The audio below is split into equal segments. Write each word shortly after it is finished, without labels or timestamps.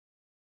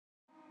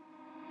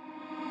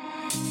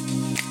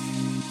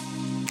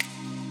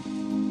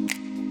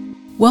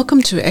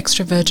Welcome to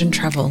Extra Virgin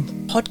Travel,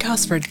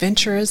 podcast for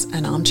adventurers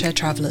and armchair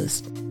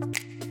travellers.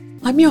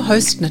 I'm your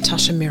host,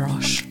 Natasha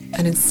Mirosh,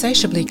 an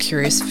insatiably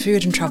curious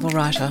food and travel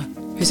writer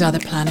who's either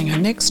planning her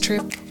next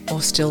trip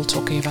or still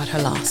talking about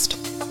her last.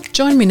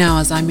 Join me now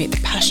as I meet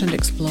the passionate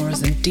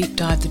explorers and deep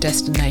dive the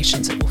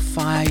destinations that will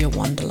fire your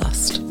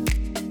wanderlust.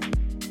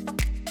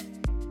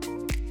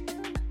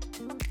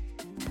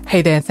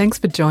 Hey there, thanks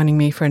for joining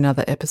me for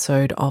another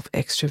episode of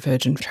Extra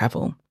Virgin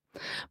Travel.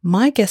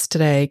 My guest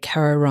today,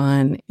 Caro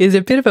Ryan, is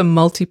a bit of a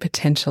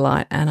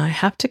multi-potentialite, and I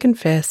have to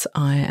confess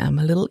I am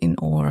a little in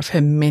awe of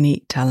her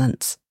many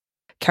talents.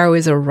 Caro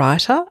is a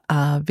writer,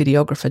 a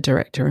videographer,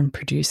 director and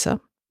producer,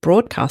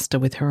 broadcaster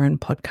with her own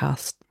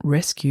podcast,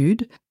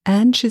 Rescued,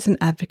 and she's an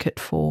advocate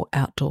for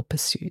outdoor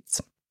pursuits.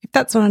 If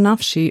that's not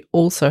enough, she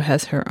also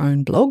has her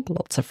own blog,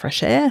 Lots of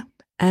Fresh Air,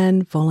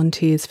 and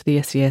volunteers for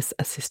the SES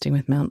assisting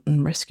with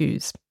mountain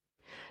rescues.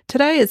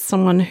 Today, as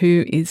someone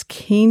who is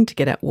keen to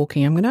get out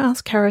walking, I'm going to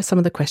ask Caro some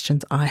of the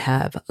questions I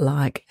have,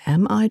 like,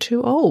 am I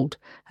too old?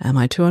 Am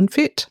I too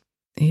unfit?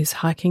 Is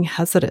hiking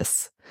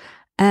hazardous?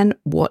 And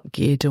what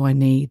gear do I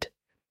need?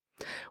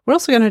 We're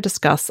also going to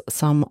discuss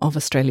some of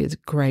Australia's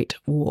great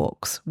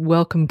walks.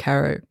 Welcome,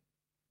 Caro.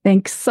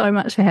 Thanks so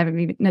much for having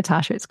me,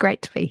 Natasha. It's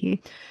great to be here.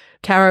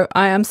 Caro,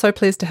 I am so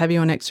pleased to have you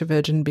on Extra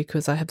Virgin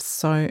because I have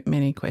so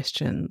many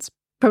questions.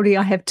 Probably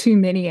I have too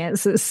many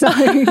answers. So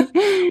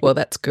well,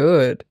 that's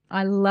good.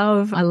 I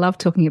love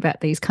talking about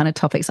these kind of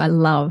topics. I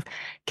love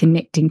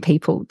connecting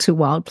people to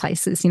wild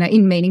places,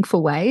 in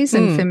meaningful ways.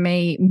 And for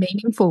me,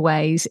 meaningful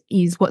ways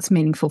is what's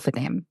meaningful for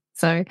them.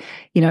 So,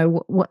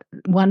 what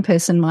one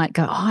person might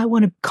go, I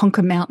want to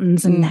conquer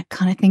mountains and that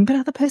kind of thing. But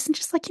other person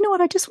just like,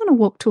 I just want to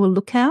walk to a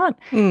lookout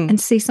and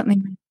see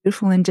something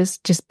beautiful and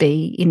just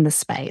be in the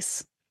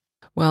space.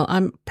 Well,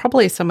 I'm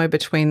probably somewhere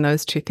between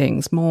those two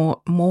things,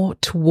 more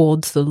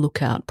towards the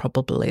lookout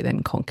probably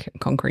than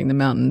conquering the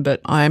mountain. But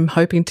I'm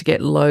hoping to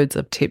get loads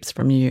of tips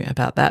from you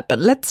about that. But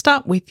let's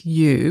start with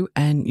you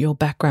and your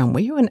background. Were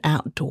you an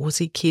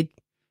outdoorsy kid?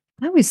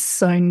 I was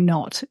so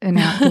not an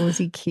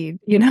outdoorsy kid,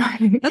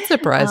 That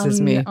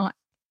surprises me.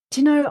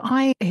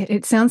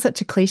 It sounds such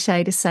a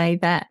cliche to say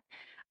that.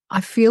 I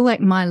feel like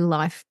my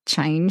life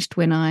changed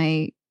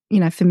when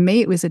for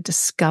me, it was a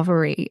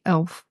discovery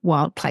of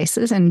wild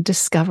places and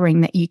discovering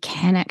that you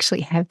can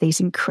actually have these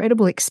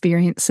incredible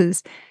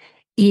experiences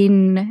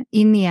in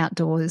the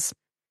outdoors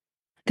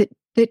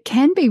that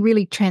can be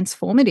really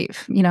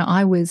transformative.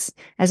 I was,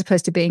 as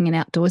opposed to being an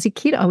outdoorsy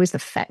kid, I was the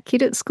fat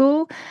kid at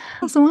school.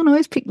 I was the one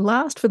always picked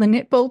last for the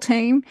netball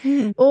team,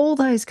 all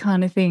those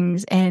kind of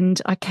things.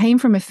 And I came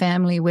from a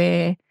family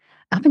where,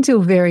 up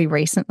until very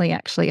recently,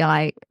 actually,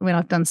 when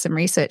I've done some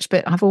research,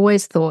 but I've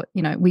always thought,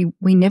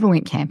 we never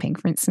went camping,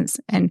 for instance,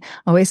 and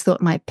I always thought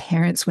my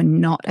parents were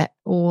not at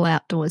all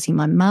outdoorsy.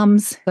 My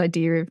mum's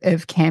idea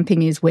of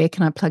camping is, where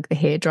can I plug the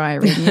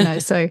hairdryer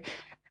in, So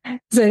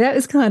that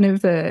was kind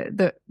of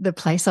the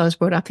place I was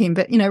brought up in.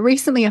 But,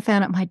 recently I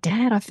found out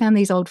I found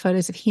these old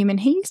photos of him, and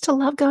he used to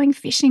love going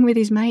fishing with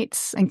his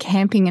mates and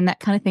camping and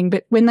that kind of thing.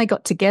 But when they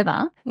got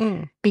together,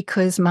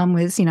 because mum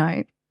was,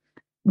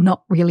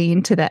 not really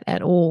into that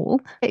at all.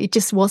 It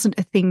just wasn't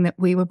a thing that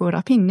we were brought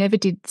up in. Never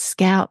did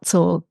scouts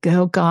or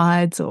Girl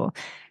Guides or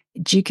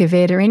Duke of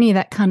Ed or any of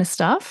that kind of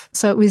stuff.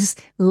 So it was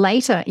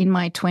later in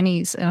my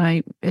 20s, and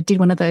I did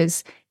one of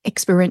those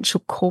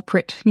experiential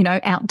corporate,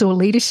 outdoor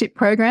leadership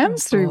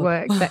programs through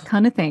work, that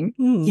kind of thing.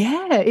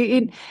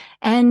 Yeah.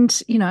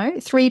 And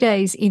 3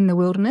 days in the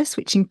wilderness,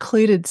 which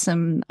included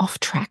some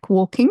off-track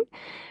walking,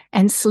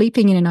 and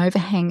sleeping in an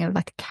overhang of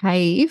like a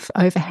cave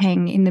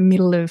overhang in the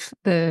middle of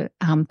the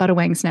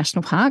Budawangs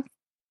National Park.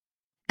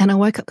 And I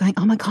woke up going,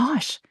 oh my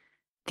gosh,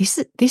 this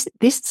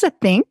is a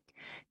thing.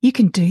 You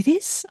can do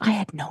this? I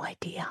had no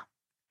idea.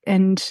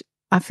 And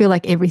I feel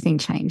like everything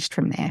changed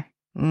from there.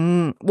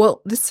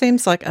 Well, this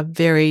seems like a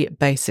very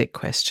basic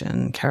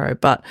question, Caro,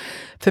 but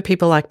for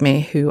people like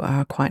me who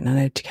are quite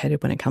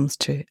uneducated when it comes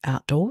to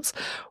outdoors,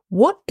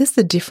 what is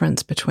the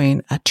difference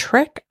between a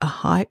trek, a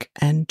hike,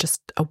 and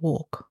just a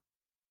walk?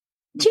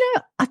 Do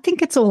I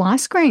think it's all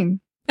ice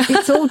cream.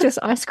 It's all just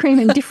ice cream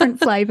in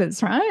different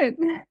flavors, right?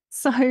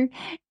 So,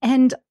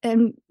 and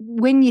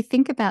when you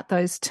think about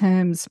those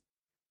terms,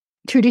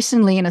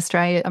 traditionally in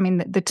Australia,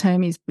 the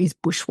term is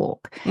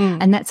bushwalk,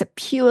 and that's a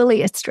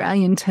purely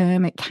Australian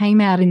term. It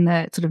came out in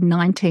the sort of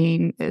late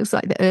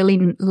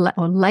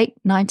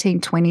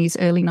 1920s,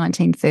 early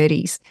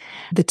 1930s.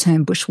 The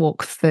term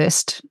bushwalk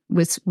first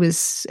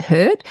was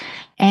heard,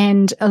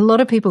 and a lot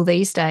of people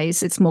these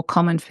days, it's more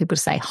common for people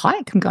to say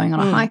hike. I'm going on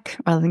a hike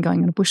rather than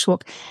going on a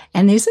bushwalk.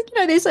 And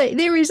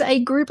there is a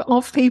group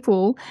of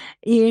people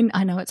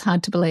I know it's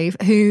hard to believe,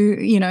 who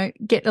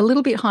get a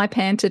little bit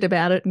high-panted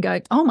about it and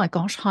go, oh my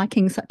gosh,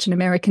 hiking's such an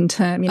American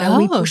term. We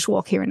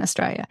bushwalk here in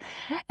Australia.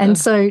 And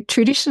so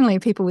traditionally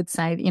people would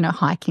say,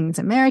 hiking's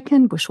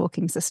American,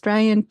 bushwalking's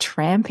Australian,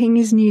 tramping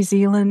is New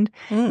Zealand,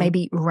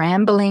 maybe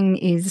rambling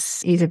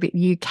is a bit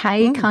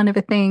UK kind of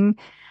a thing.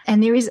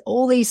 And there is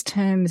all these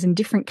terms, and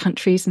different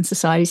countries and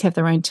societies have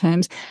their own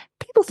terms.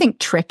 People think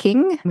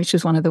trekking, which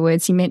was one of the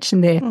words you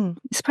mentioned there,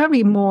 it's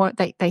probably more,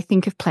 they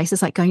think of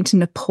places like going to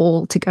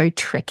Nepal to go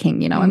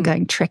trekking. I'm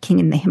going trekking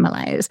in the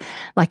Himalayas.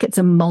 Like it's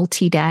a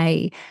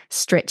multi-day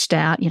stretched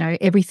out,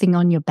 everything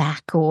on your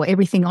back or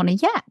everything on a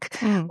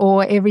yak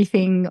or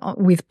everything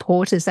with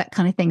porters, that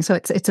kind of thing. So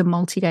it's a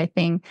multi-day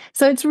thing.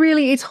 So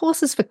it's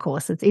horses for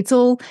courses.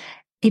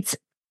 It's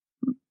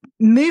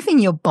moving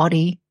your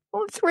body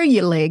through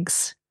your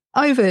legs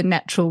over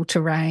natural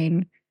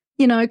terrain,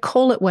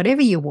 call it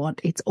whatever you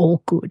want. It's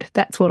all good.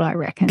 That's what I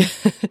reckon.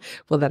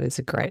 Well, that is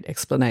a great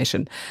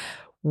explanation.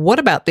 What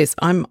about this?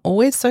 I'm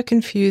always so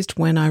confused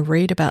when I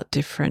read about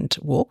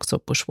different walks or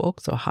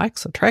bushwalks or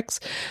hikes or treks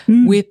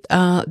with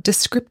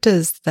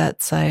descriptors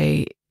that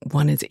say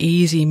one is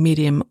easy,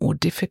 medium or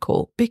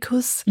difficult,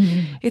 because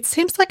it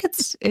seems like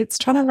it's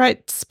trying to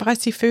rate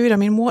spicy food. I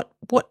mean, what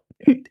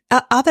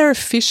are there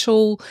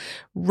official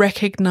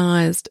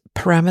recognised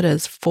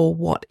parameters for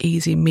what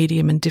easy,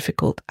 medium and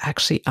difficult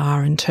actually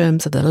are in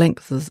terms of the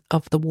length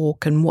of the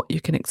walk and what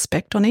you can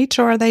expect on each,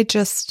 or are they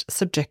just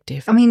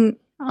subjective? I mean,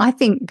 I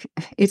think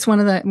it's one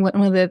of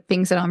the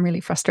things that I'm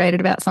really frustrated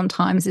about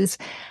sometimes is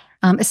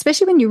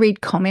especially when you read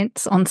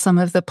comments on some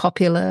of the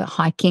popular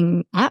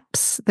hiking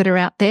apps that are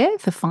out there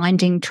for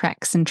finding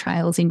tracks and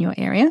trails in your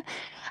area.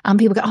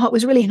 People go, oh, it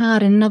was really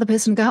hard. And another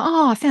person will go,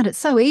 oh, I found it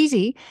so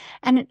easy.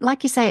 And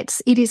like you say,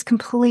 it is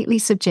completely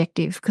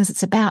subjective because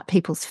it's about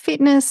people's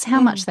fitness, how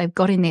much they've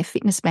got in their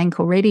fitness bank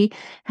already,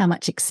 how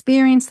much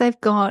experience they've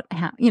got,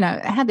 how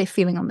they're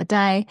feeling on the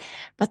day.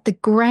 But the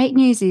great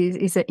news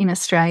is that in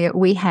Australia,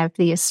 we have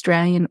the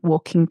Australian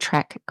walking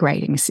track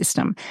grading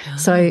system.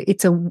 So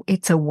it's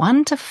a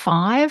 1 to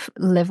 5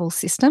 level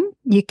system.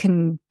 You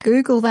can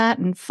Google that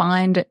and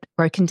find it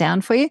broken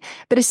down for you.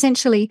 But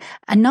essentially,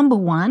 a number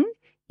 1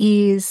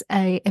 is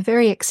a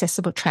very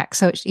accessible track.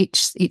 So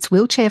it's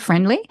wheelchair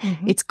friendly.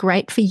 It's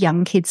great for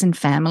young kids and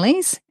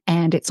families,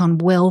 and it's on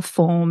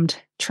well-formed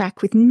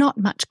track with not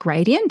much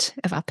gradient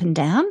of up and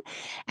down.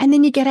 And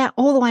then you get out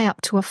all the way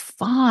up to a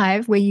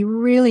 5 where you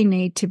really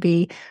need to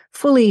be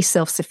fully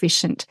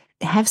self-sufficient,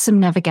 have some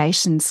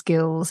navigation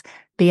skills,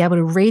 be able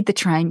to read the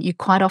terrain.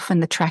 Quite often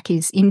the track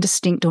is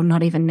indistinct or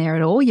not even there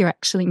at all. You're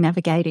actually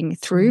navigating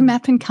through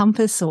map and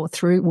compass or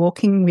through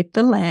walking with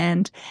the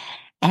land.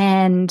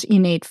 And you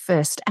need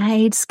first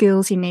aid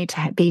skills. You need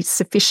to be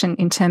sufficient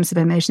in terms of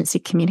emergency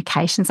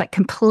communications, like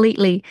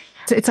completely.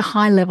 So it's a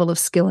high level of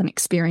skill and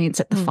experience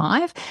at the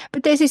 5.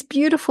 But there's this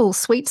beautiful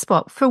sweet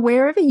spot for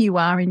wherever you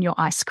are in your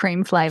ice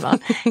cream flavour,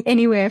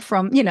 anywhere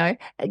from,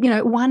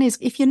 one is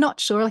if you're not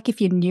sure, like if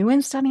you're new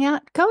and starting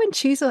out, go and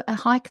choose a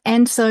hike.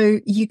 And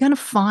so you're going to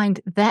find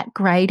that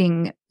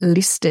grading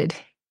listed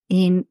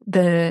in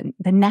the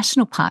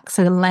national parks.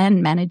 So the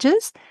land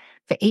managers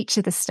for each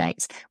of the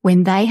states,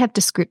 when they have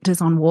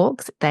descriptors on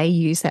walks, they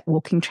use that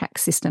walking track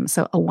system.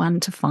 So a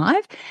 1 to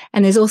 5,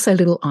 and there's also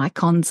little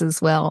icons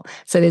as well.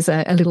 So there's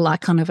a little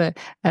icon of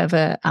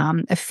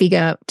a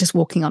figure just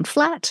walking on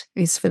flat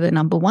is for the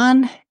number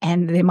 1,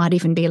 and there might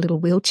even be a little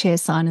wheelchair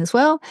sign as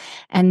well.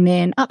 And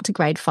then up to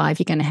grade 5,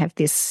 you're going to have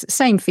this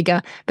same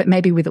figure, but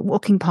maybe with a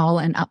walking pole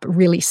and up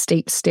really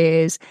steep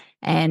stairs.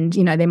 And,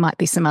 there might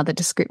be some other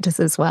descriptors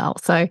as well.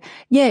 So,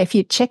 yeah, if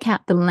you check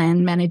out the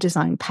land manager's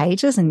own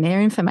pages and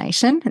their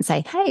information and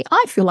say, hey,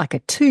 I feel like a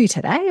 2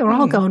 today, or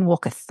I'll go and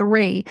walk a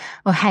 3,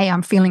 or hey,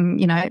 I'm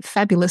feeling,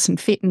 fabulous and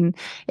fit and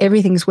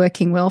everything's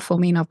working well for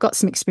me and I've got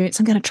some experience,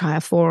 I'm going to try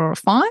a 4 or a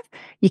 5.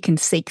 You can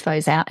seek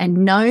those out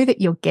and know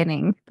that you're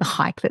getting the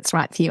hike that's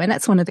right for you. And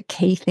that's one of the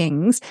key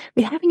things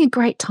with having a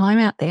great time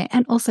out there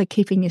and also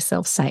keeping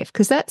yourself safe,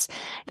 because that's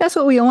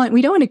what we want.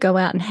 We don't want to go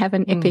out and have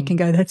an epic and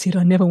go, that's it,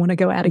 I never want to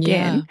go out again.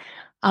 Yeah.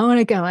 I want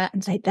to go out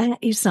and say, that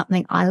is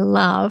something I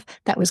love.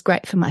 That was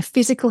great for my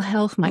physical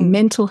health, my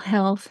mental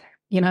health.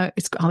 I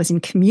was in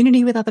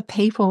community with other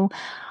people.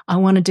 I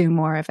want to do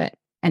more of it.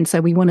 And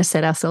so we want to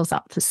set ourselves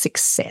up for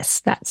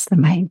success. That's the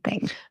main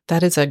thing.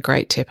 That is a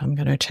great tip. I'm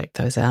going to check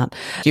those out.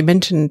 You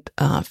mentioned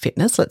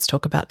fitness. Let's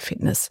talk about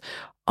fitness.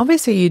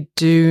 Obviously, you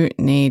do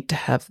need to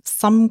have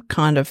some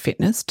kind of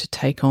fitness to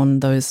take on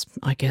those,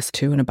 I guess,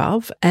 2 and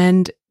above.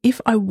 And if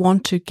I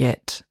want to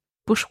get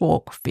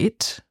bushwalk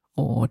fit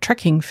or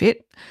trekking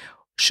fit,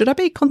 should I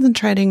be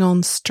concentrating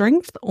on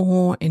strength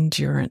or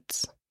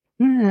endurance?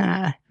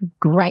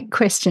 Great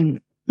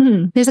question.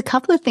 There's a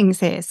couple of things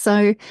there.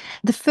 So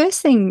the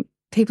first thing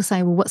people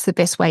say, well, what's the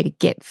best way to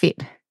get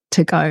fit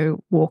to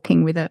go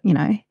walking with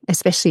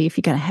especially if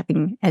you're going to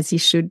having, as you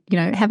should,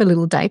 have a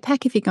little day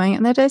pack. If you're going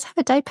out there, have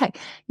a day pack.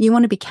 You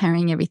want to be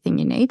carrying everything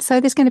you need. So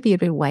there's going to be a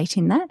bit of weight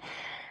in that.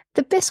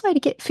 The best way to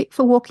get fit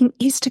for walking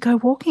is to go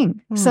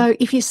walking. So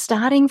if you're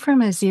starting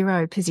from a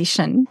 0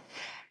 position,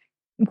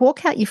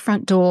 walk out your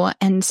front door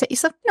and set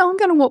yourself, I'm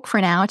going to walk for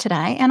an hour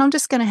today and I'm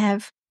just going to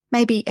have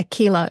maybe a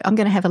kilo. I'm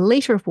going to have a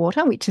litre of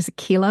water, which is a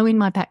kilo in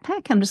my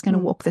backpack. I'm just going to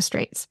walk the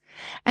streets.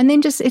 And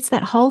then it's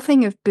that whole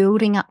thing of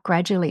building up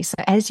gradually. So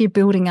as you're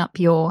building up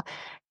your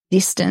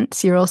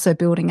distance, you're also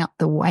building up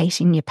the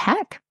weight in your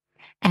pack.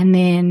 And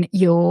then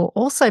you're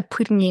also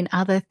putting in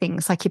other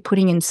things, like you're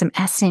putting in some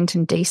ascent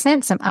and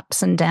descent, some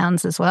ups and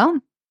downs as well.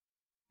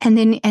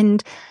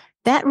 And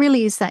that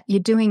really is that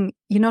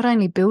you're not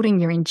only building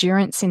your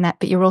endurance in that,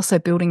 but you're also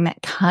building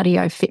that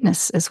cardio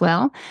fitness as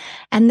well.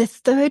 And the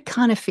third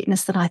kind of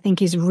fitness that I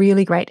think is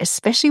really great,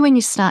 especially when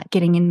you start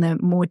getting in the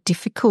more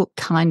difficult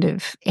kind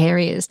of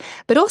areas,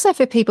 but also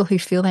for people who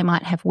feel they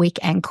might have weak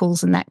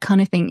ankles and that kind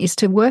of thing, is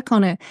to work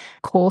on a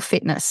core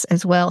fitness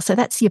as well. So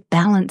that's your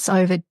balance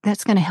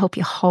that's going to help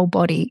your whole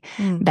body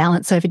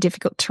balance over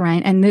difficult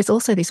terrain. And there's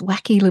also this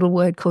wacky little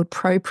word called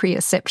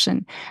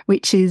proprioception,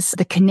 which is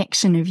the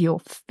connection of your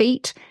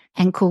feet,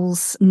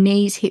 ankles,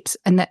 knees, hips,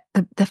 and that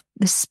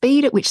the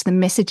speed at which the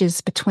messages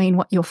between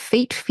what your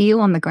feet feel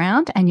on the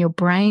ground and your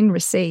brain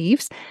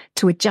receives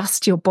to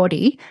adjust your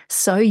body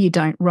so you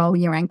don't roll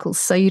your ankles,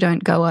 so you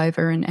don't go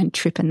over and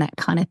trip and that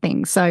kind of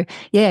thing. So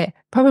yeah,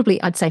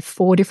 probably I'd say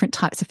 4 different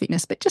types of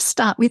fitness, but just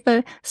start with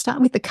the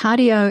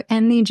cardio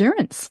and the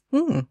endurance.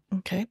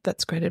 Okay,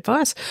 that's great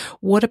advice.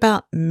 What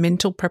about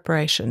mental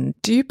preparation?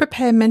 Do you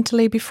prepare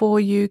mentally before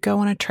you go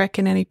on a trek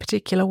in any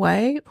particular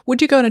way?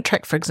 Would you go on a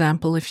trek, for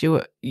example, if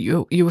you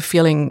were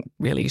feeling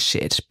really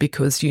shit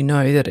because you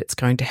know that it's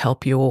going to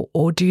help you,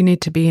 or do you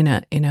need to be in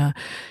a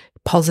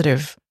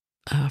positive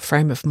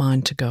frame of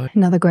mind to go?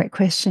 Another great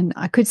question.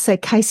 I could say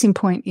case in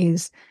point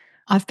is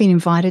I've been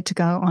invited to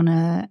go on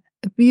a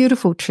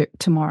beautiful trip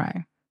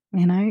tomorrow.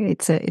 You know,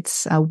 it's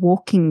a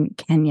walking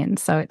canyon.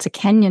 So it's a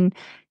canyon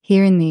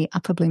here in the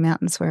Upper Blue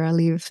Mountains where I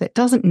live that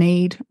doesn't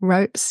need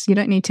ropes. You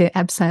don't need to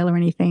abseil or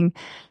anything.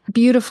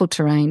 Beautiful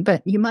terrain,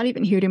 but you might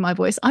even hear it in my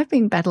voice. I've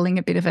been battling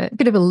a bit of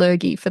a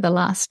lurgy for the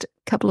last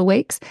couple of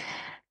weeks,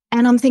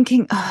 and I'm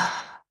thinking,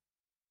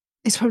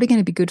 it's probably going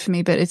to be good for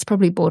me, but it's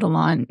probably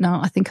borderline. No,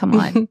 I think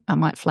I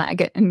might flag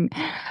it.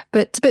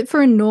 But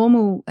for a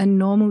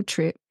normal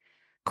trip,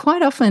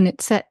 quite often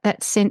it's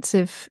that sense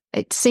of,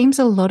 it seems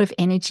a lot of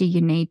energy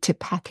you need to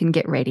pack and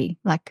get ready.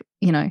 Like,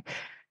 you know,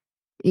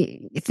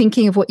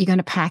 thinking of what you're going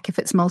to pack if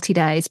it's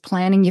multi-days,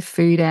 planning your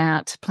food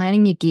out,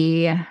 planning your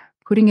gear,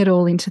 putting it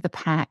all into the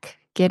pack,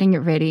 getting it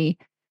ready,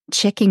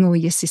 checking all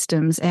your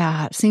systems.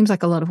 It seems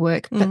like a lot of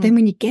work. But then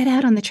when you get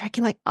out on the track,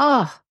 you're like,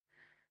 oh,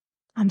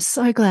 I'm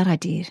so glad I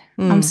did.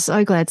 I'm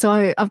so glad.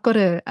 So I've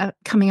got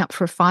coming up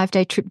for a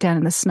 5-day trip down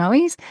in the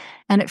Snowies,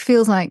 and it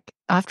feels like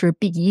after a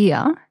big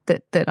year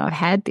that I've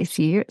had this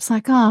year, it's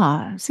like,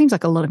 it seems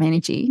like a lot of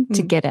energy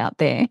to get out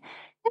there.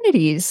 And it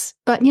is.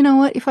 But you know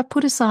what? If I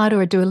put aside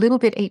or I do a little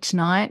bit each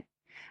night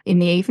in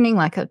the evening,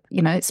 like,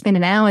 spend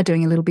an hour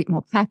doing a little bit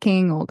more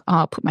packing, or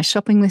I'll put my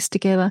shopping list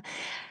together,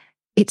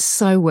 it's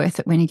so worth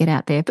it when you get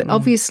out there. But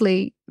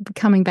obviously,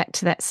 coming back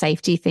to that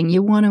safety thing,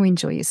 you want to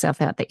enjoy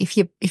yourself out there. If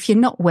you're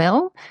not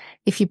well,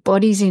 if your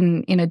body's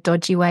in a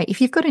dodgy way, if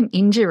you've got an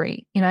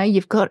injury,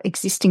 you've got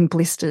existing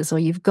blisters, or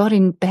you've got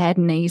in bad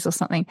knees or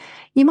something,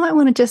 you might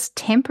want to just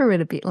temper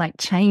it a bit, like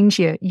change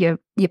your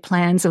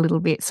plans a little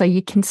bit so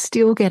you can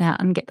still get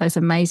out and get those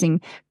amazing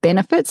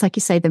benefits, like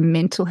you say, the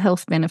mental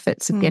health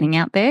benefits of getting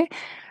out there,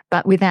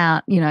 but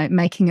without,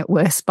 making it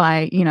worse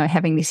by,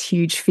 having this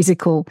huge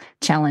physical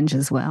challenge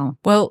as well.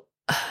 Well,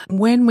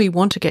 when we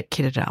want to get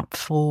kitted up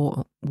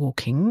for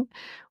walking,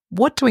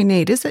 what do we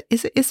need? Is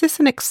this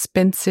an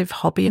expensive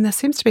hobby? And there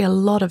seems to be a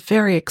lot of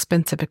very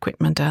expensive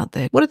equipment out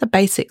there. What are the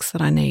basics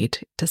that I need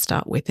to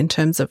start with in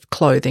terms of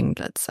clothing,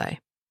 let's say?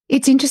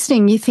 It's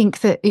interesting. You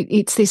think that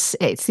it's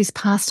this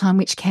pastime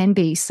which can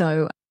be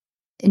so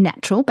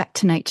natural, back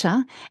to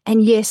nature.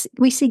 And yes,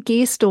 we see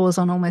gear stores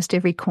on almost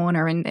every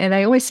corner, and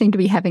they always seem to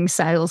be having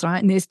sales, right?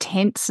 And there's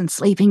tents and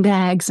sleeping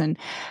bags and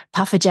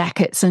puffer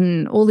jackets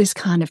and all this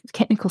kind of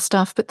technical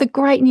stuff. But the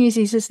great news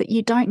is that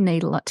you don't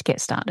need a lot to get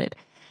started.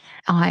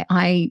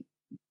 I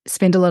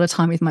spend a lot of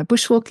time with my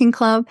bushwalking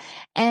club,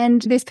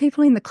 and there's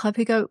people in the club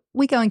who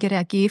we go and get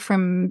our gear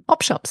from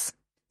op shops.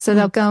 So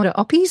they'll go to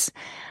Oppies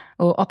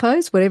or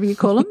Oppos, whatever you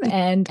call them,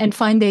 and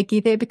find their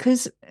gear there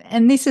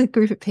and this is a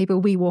group of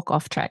people, we walk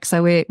off track.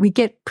 So we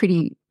get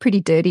pretty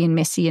dirty and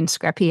messy and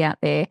scrappy out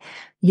there.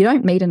 You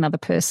don't meet another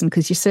person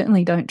because you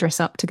certainly don't dress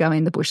up to go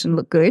in the bush and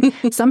look good.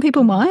 Some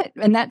people might,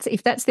 and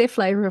if that's their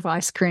flavour of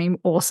ice cream,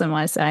 awesome,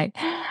 I say.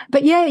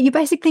 But yeah, your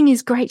basic thing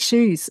is great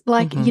shoes.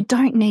 Like you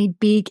don't need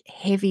big,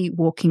 heavy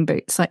walking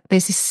boots. Like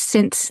there's this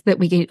sense that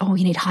we get,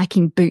 you need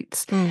hiking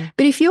boots.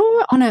 But if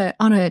you're on a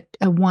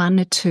 1,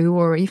 a 2,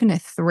 or even a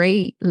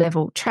 3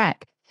 level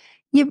track,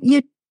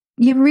 you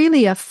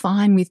really are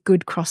fine with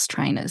good cross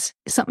trainers,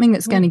 something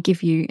that's going to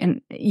give you,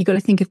 and you got to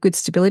think of good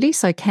stability.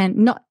 So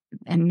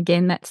and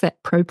again, that's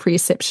that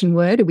proprioception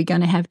word. Are we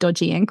going to have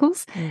dodgy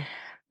ankles?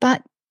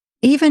 But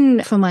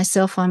even for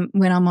myself,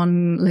 when I'm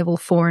on level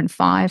 4 and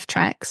 5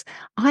 tracks,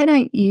 I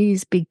don't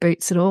use big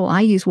boots at all.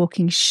 I use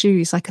walking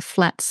shoes, like a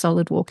flat,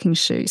 solid walking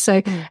shoe.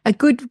 So a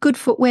good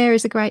footwear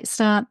is a great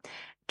start.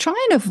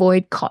 Try and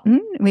avoid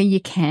cotton where you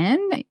can.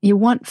 You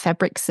want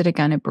fabrics that are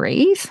going to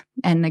breathe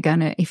and they're going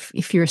to,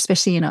 if you're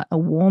especially in a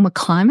warmer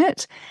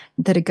climate,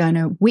 that are going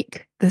to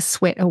wick the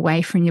sweat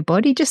away from your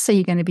body just so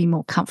you're going to be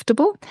more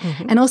comfortable.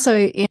 And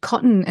also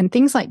cotton and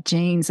things like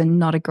jeans are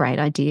not a great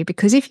idea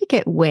because if you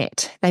get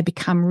wet, they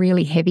become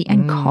really heavy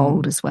and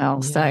cold as well.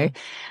 Yeah. So,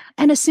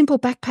 and a simple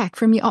backpack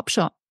from your op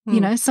shop,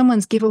 you know,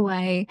 someone's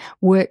giveaway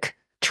work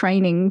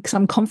training,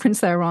 some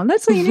conference they're on.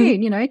 That's all you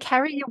need, you know,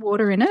 carry your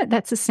water in it.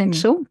 That's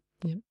essential.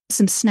 Yep.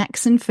 Some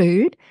snacks and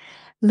food,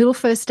 little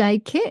first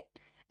aid kit,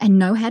 and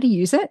know how to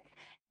use it.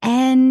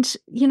 And,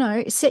 you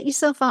know, set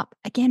yourself up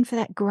again for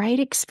that great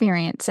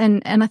experience.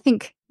 And I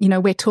think, you know,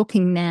 we're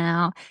talking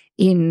now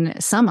in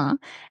summer,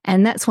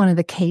 and that's one of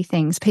the key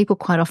things. People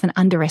quite often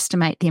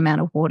underestimate the amount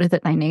of water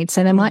that they need.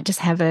 So they might just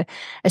have a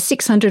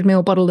 600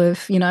 ml bottle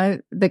of, you know,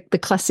 the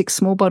classic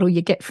small bottle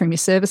you get from your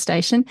service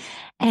station.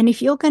 And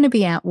if you're going to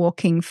be out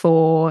walking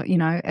for, you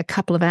know, a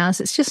couple of hours,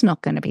 it's just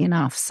not going to be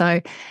enough. So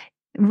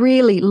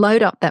really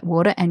load up that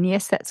water. And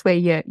yes, that's where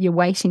your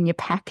weight in your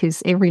pack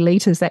is every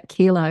litre is that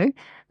kilo.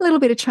 A little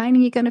bit of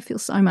training, you're going to feel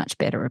so much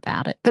better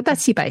about it. But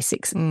that's your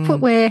basics.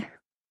 Footwear,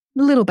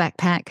 little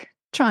backpack,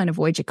 try and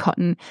avoid your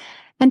cotton,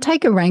 and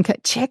take a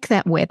raincoat. Check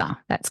that weather.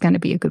 That's going to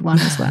be a good one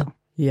as well.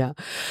 Yeah.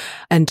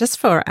 And just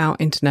for our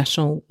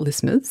international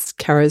listeners,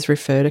 Caro's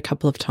referred a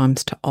couple of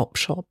times to op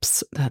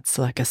shops. That's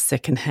like a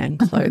secondhand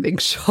clothing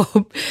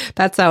shop.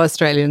 That's our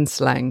Australian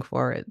slang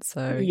for it.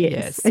 So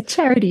yes. A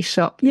charity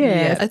shop.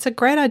 Yeah. It's a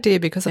great idea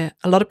because a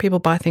lot of people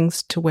buy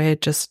things to wear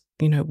just,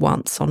 you know,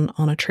 once on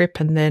a trip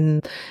and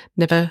then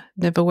never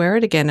wear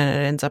it again and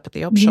it ends up at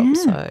the op shop.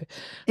 So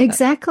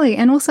exactly.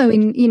 And also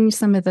in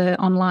some of the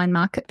online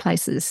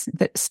marketplaces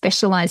that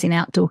specialize in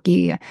outdoor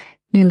gear,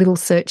 new little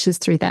searches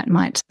through that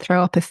might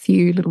throw up a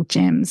few little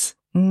gems.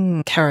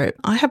 Caro,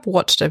 I have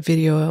watched a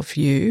video of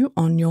you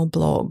on your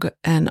blog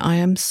and I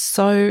am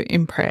so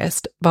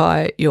impressed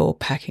by your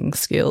packing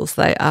skills.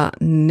 They are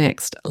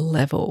next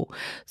level.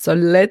 So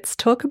let's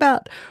talk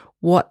about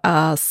what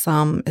are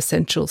some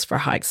essentials for a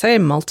hike, say a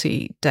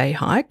multi-day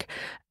hike,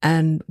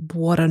 and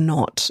what are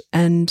not.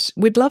 And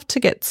we'd love to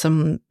get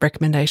some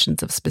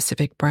recommendations of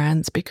specific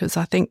brands because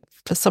I think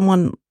for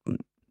someone,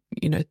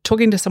 you know,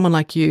 talking to someone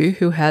like you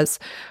who has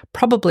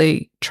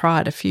probably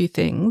tried a few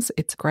things,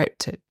 it's great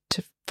to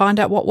find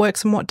out what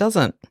works and what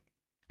doesn't.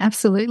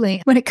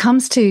 Absolutely. When it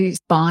comes to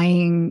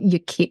buying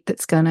your kit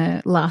that's going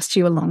to last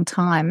you a long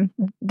time,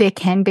 there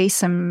can be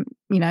some,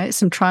 you know,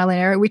 some trial and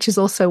error, which is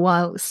also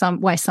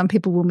why some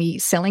people will be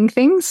selling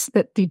things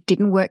that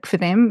didn't work for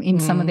them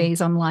in some of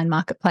these online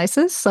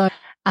marketplaces. So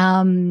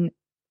when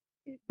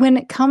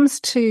it comes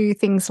to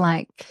things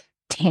like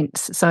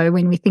tents, so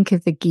when we think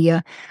of the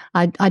gear,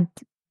 I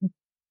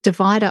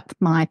divide up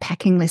my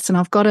packing list, and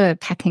I've got a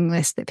packing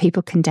list that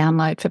people can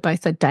download for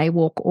both a day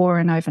walk or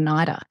an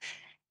overnighter.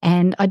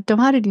 And I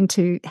divide it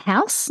into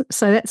house.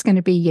 So that's going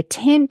to be your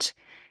tent,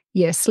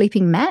 your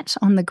sleeping mat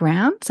on the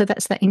ground. So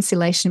that's that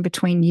insulation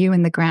between you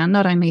and the ground,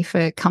 not only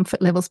for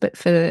comfort levels, but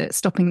for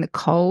stopping the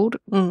cold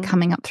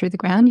coming up through the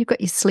ground. You've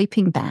got your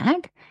sleeping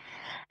bag.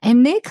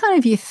 And they're kind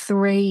of your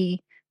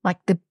three, like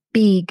the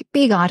big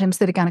items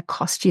that are going to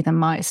cost you the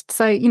most.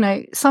 So, you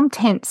know, some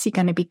tents you're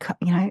going to be,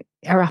 you know,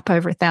 are up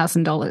over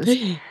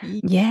 $1,000.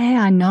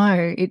 Yeah, I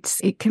know.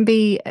 It can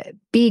be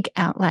big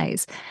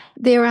outlays.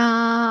 There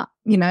are,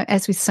 you know,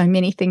 as with so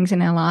many things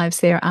in our lives,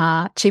 there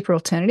are cheaper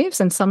alternatives.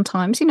 And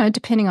sometimes, you know,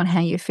 depending on how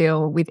you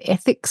feel with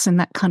ethics and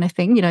that kind of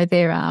thing, you know,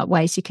 there are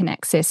ways you can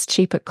access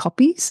cheaper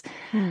copies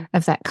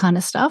of that kind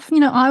of stuff. You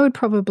know, I would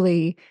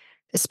probably,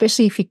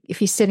 especially if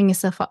you're setting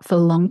yourself up for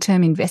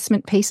long-term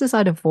investment pieces,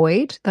 I'd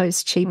avoid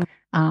those cheap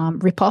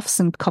rip-offs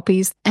and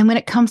copies. And when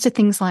it comes to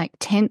things like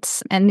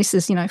tents, and this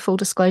is, you know, full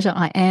disclosure,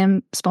 I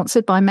am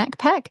sponsored by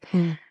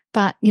MacPack,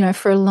 but, you know,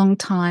 for a long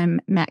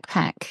time,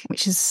 MacPack,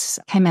 which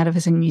came out of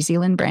as a New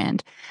Zealand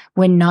brand,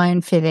 were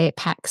known for their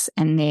packs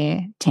and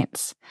their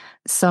tents.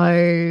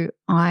 So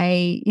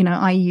I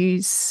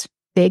use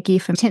their gear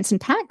for tents and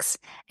packs,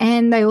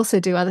 and they also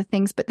do other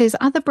things, but there's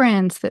other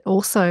brands that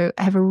also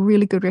have a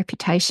really good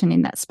reputation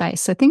in that space.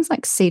 So things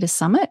like Cedar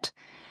Summit,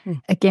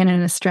 again,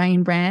 an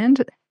Australian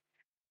brand,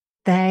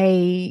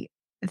 they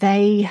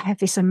have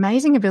this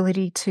amazing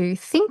ability to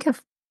think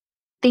of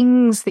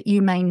things that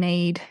you may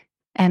need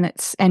and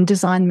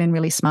design them in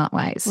really smart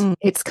ways.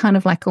 It's kind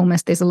of like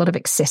almost there's a lot of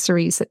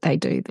accessories that they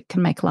do that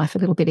can make life a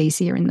little bit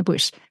easier in the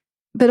bush.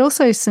 But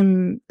also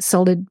some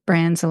solid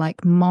brands are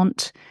like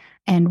Mont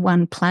and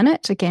One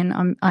Planet.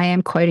 Again, I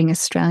am quoting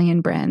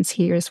Australian brands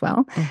here as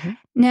well.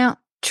 Now,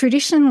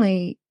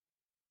 traditionally,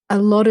 a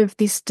lot of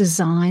this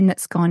design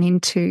that's gone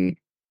into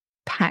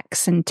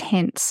packs and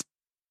tents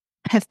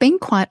have been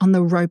quite on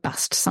the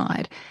robust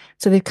side.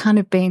 So they've kind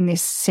of been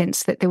this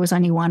sense that there was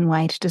only one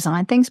way to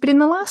design things. But in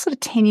the last sort of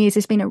 10 years,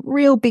 there's been a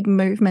real big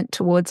movement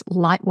towards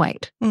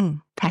lightweight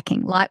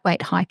packing,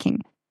 lightweight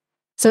hiking.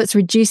 So it's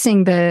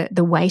reducing the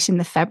weight in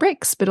the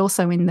fabrics, but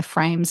also in the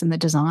frames and the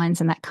designs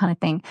and that kind of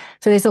thing.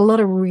 So there's a lot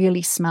of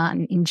really smart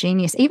and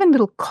ingenious, even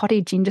little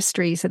cottage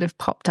industries that have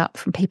popped up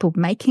from people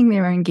making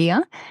their own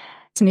gear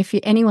And if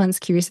anyone's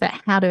curious about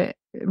how to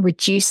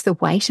reduce the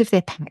weight of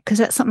their pack, because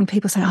that's something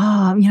people say,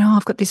 oh,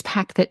 I've got this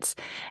pack that's,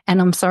 and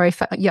I'm sorry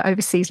for your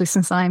overseas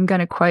listeners, I am going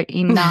to quote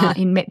in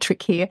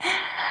metric here.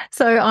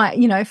 So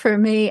for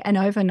me, an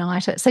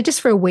overnighter, so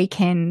just for a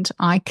weekend,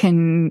 I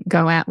can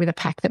go out with a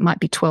pack that might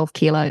be 12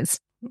 kilos.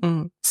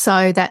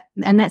 So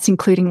that's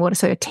including water,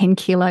 so a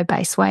 10-kilo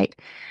base weight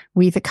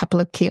with a couple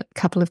of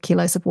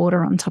kilos of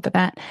water on top of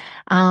that.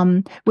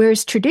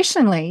 Whereas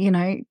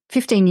traditionally,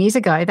 15 years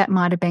ago, that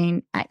might have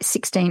been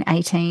 16,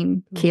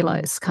 18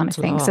 kilos kind of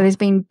thing. So there's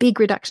been big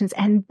reductions.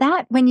 And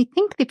that, when you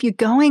think if you're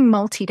going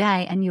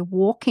multi-day and you're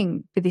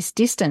walking for this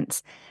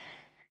distance,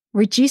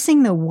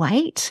 reducing the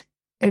weight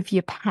of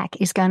your pack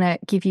is going to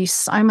give you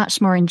so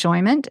much more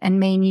enjoyment and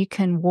mean you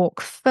can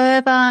walk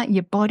further.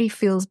 Your body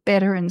feels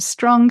better and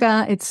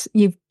stronger.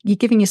 You're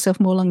giving yourself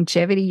more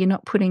longevity. You're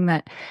not putting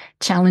that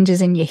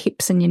challenges in your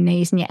hips and your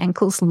knees and your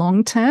ankles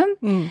long term.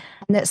 And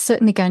that's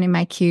certainly going to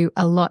make you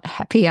a lot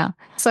happier.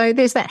 So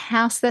there's that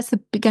house. That's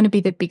going to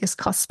be the biggest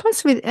cost.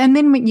 Plus and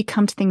then when you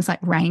come to things like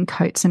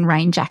raincoats and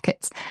rain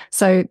jackets.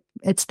 So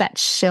it's that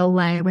shell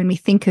layer. When we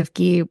think of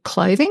gear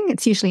clothing,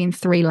 it's usually in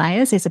 3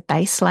 layers. There's a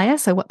base layer,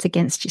 so what's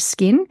against your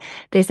skin.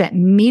 There's that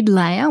mid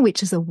layer,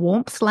 which is a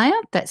warmth layer.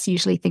 That's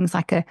usually things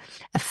like a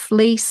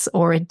fleece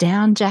or a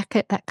down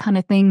jacket, that kind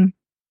of thing.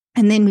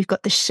 And then we've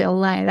got the shell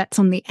layer that's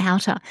on the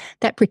outer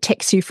that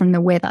protects you from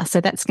the weather. So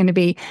that's going to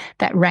be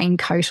that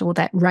raincoat or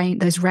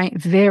those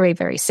very,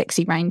 very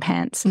sexy rain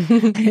pants.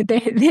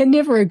 they're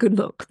never a good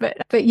look,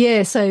 but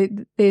yeah. So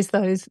there's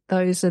those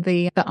are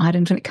the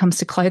items when it comes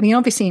to clothing. And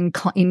obviously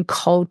in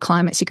cold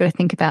climates, you've got to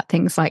think about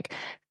things like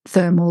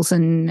thermals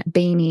and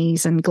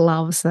beanies and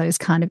gloves, those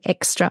kind of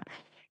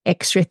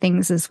extra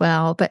things as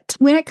well. But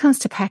when it comes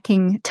to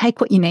packing,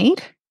 take what you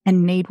need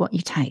and need what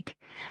you take.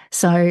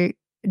 So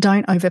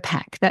don't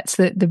overpack. That's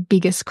the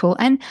biggest call.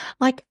 And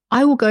like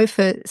I will go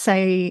for,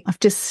 say,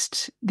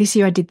 this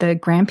year I did the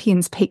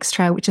Grampians Peaks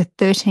Trail, which is a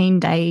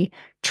 13-day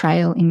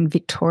trail in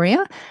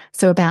Victoria.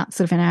 So about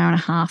sort of an hour and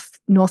a half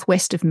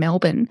northwest of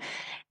Melbourne,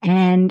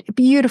 and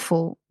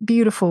beautiful,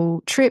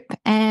 beautiful trip.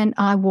 And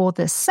I wore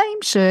the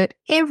same shirt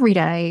every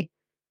day.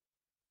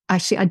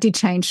 Actually, I did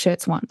change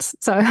shirts once.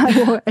 So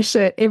I wore a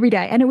shirt every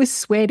day, and it was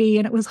sweaty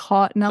and it was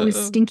hot and I was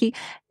stinky.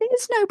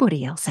 There's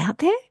nobody else out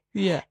there.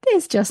 Yeah.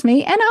 There's just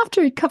me. And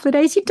after a couple of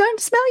days, you don't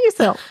smell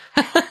yourself.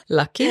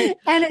 Lucky.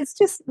 And it's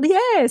just,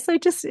 so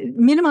just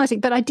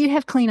minimizing. But I did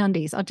have clean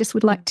undies. I just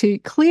would like to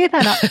clear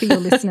that up for your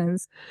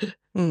listeners.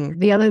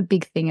 The other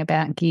big thing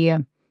about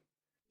gear,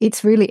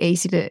 it's really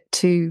easy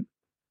to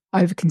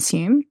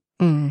overconsume.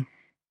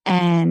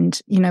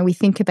 And, we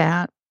think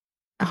about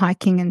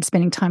hiking and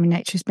spending time in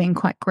nature as being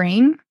quite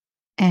green,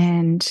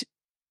 and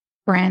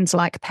brands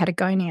like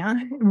Patagonia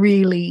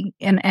really,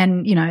 and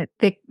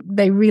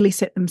they really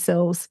set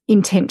themselves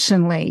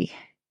intentionally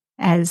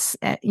as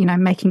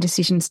making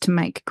decisions to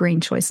make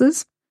green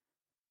choices.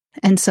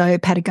 And so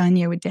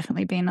Patagonia would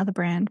definitely be another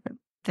brand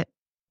that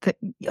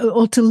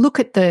or to look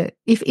at to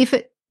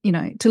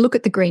look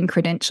at the green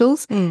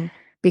credentials,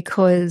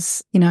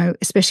 because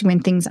especially when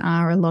things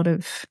are a lot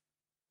of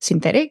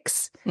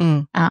synthetics.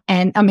 And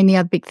I mean the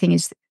other big thing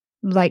is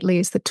lately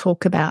is the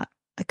talk about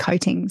the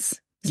coatings.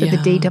 So the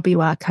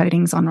DWR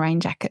coatings on rain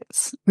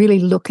jackets. Really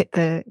look at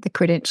the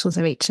credentials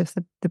of each of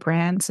the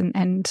brands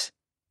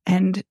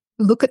and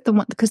look at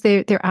them, because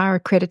there are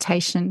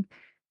accreditation.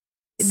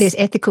 There's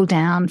ethical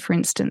down, for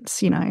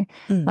instance,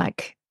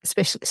 like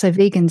especially, so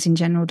vegans in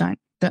general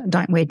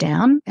don't wear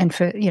down, and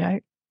for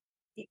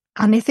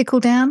unethical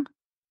down,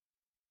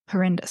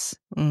 horrendous.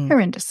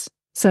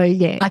 So,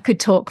 yeah, I could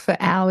talk for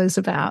hours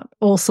about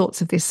all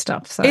sorts of this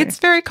stuff. So it's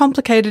very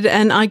complicated,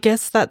 and I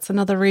guess that's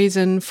another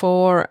reason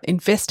for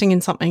investing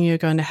in something you're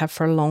going to have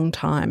for a long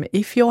time.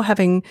 If you're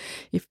having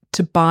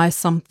to buy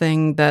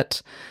something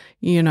that,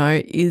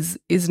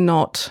 is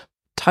not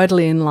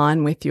totally in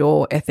line with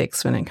your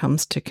ethics when it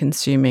comes to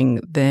consuming,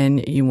 then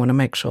you want to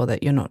make sure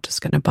that you're not just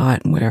going to buy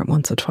it and wear it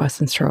once or twice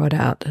and throw it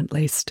out at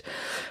least.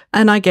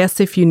 And I guess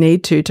if you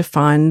need to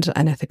find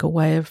an ethical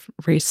way of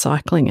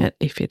recycling it,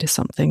 if it is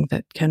something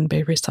that can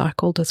be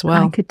recycled as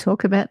well. I could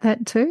talk about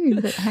that too,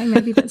 but hey,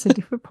 maybe that's a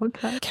different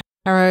podcast.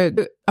 Caro,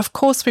 of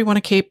course we want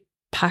to keep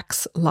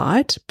packs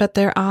light, but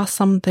there are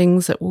some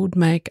things that would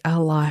make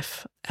our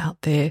life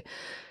out there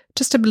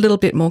just a little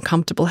bit more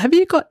comfortable. Have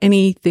you got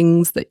any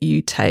things that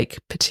you take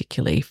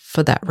particularly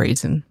for that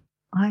reason?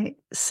 I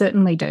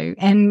certainly do.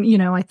 And,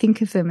 I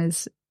think of them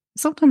as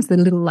sometimes the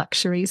little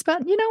luxuries,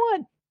 but you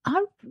know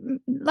what?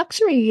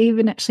 Luxury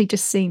even actually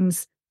just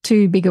seems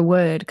too big a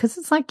word, because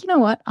it's like,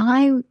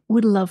 I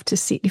would love to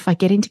sit, if I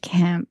get into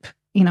camp,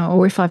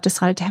 or if I've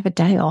decided to have a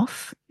day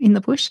off in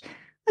the bush,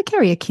 I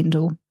carry a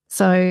Kindle.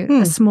 So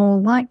a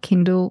small light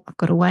Kindle. I've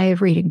got a way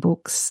of reading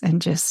books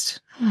and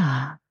just,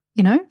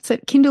 so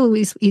Kindle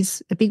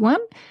is a big one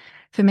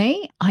for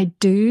me. I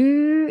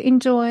do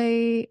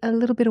enjoy a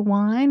little bit of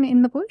wine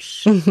in the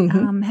bush,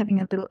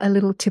 having a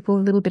little tipple,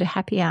 a little bit of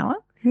happy hour.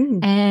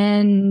 Mm.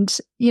 And,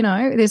 you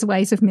know, there's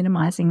ways of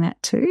minimizing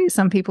that too.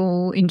 Some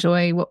people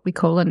enjoy what we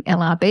call an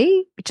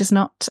LRB, which is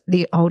not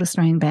the old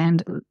Australian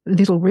band,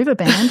 Little River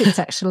Band. It's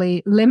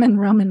actually lemon,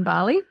 rum and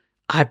barley.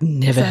 I've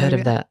never heard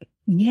of that.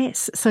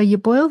 Yes. So you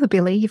boil the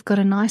billy, you've got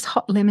a nice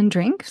hot lemon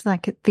drink,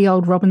 like the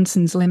old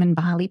Robinson's lemon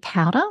barley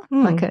powder,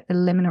 like a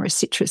lemon or a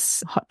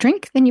citrus hot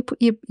drink. Then you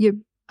put your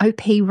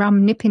OP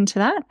rum nip into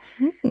that.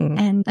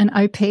 And an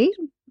OP,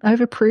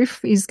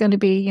 overproof, is going to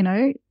be, you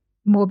know,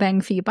 more bang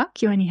for your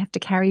buck. You only have to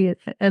carry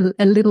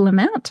a little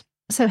amount.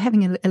 So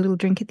having a little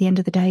drink at the end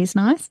of the day is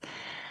nice.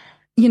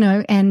 You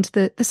know, and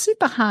the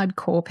super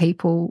hardcore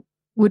people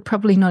would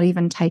probably not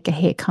even take a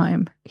hair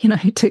comb, you know,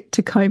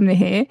 to comb their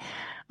hair.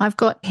 I've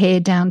got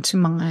hair down to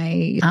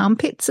my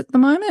armpits at the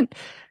moment.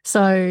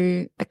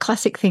 So a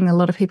classic thing a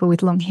lot of people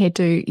with long hair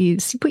do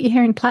is you put your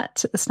hair in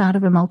plaits at the start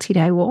of a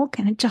multi-day walk,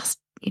 and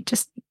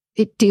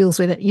it deals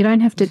with it. You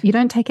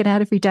don't take it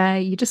out every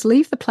day. You just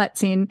leave the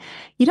plaits in.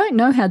 You don't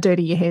know how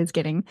dirty your hair's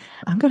getting.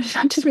 I'm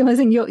just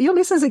realizing your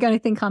listeners are going to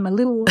think I'm a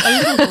little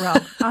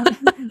grub.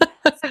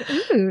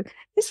 Ooh,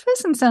 this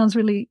person sounds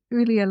really,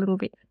 really a little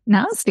bit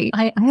nasty.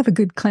 I have a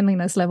good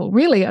cleanliness level.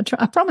 Really, I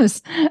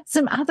promise.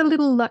 Some other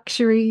little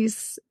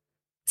luxuries.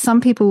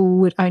 Some people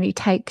would only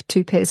take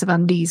 2 pairs of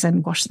undies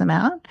and wash them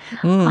out.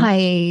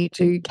 I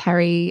do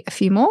carry a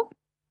few more.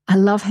 I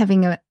love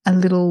having a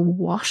little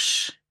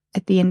wash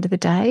at the end of the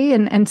day,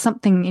 and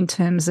something in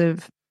terms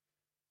of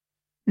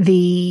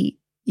the,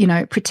 you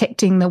know,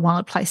 protecting the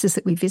wild places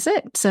that we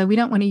visit. So we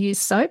don't want to use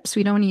soaps.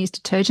 We don't want to use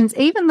detergents,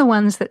 even the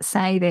ones that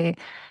say they're,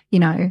 you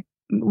know,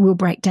 will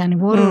break down in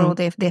water or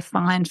they're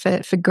fine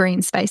for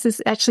green spaces.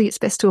 Actually, it's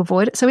best to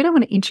avoid it. So we don't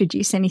want to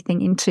introduce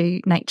anything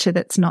into nature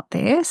that's not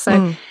there.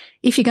 So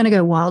if you're going to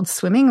go wild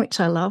swimming,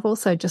 which I love,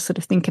 also just sort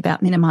of think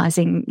about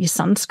minimizing your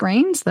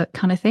sunscreens, that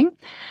kind of thing.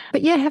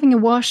 But yeah, having a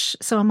wash.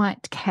 So I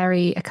might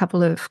carry a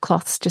couple of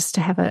cloths just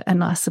to have a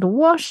nice little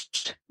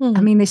wash.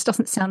 I mean, this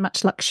doesn't sound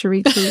much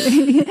luxury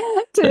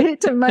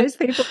to most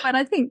people, but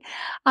I think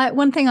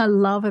one thing I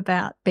love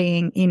about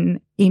being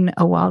in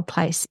a wild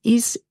place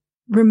is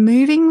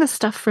removing the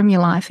stuff from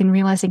your life and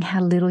realizing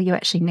how little you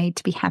actually need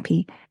to be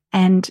happy,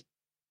 and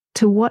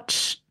to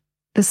watch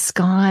the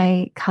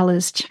sky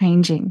colors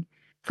changing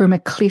from a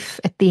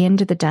cliff at the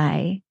end of the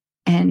day,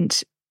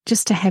 and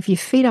just to have your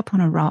feet up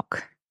on a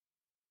rock.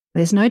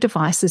 There's no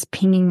devices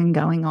pinging and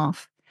going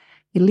off.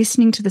 You're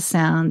listening to the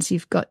sounds.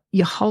 You've got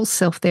your whole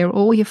self there.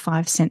 All your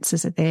 5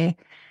 senses are there.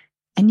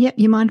 And yet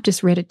you might have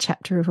just read a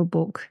chapter of a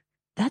book.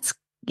 That's,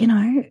 you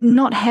know,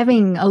 not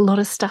having a lot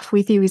of stuff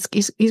with you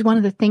is one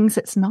of the things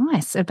that's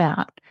nice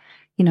about,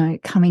 you know,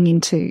 coming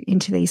into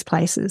these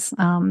places.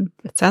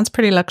 It sounds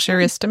pretty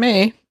luxurious to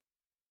me.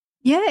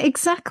 Yeah,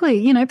 exactly.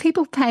 You know,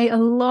 people pay a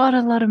lot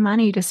of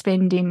money to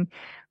spend in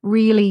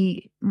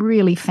really,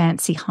 really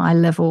fancy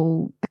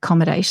high-level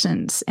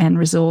accommodations and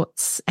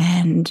resorts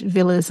and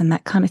villas and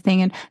that kind of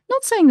thing. And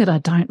not saying that I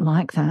don't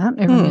like that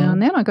every now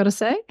and then, I got to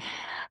say.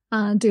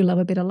 I do love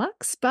a bit of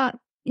luxe. But,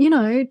 you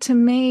know, to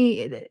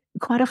me,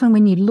 quite often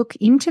when you look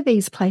into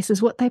these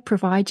places, what they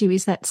provide you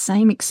is that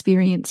same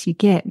experience you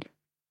get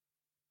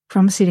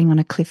from sitting on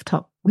a cliff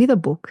top with a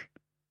book,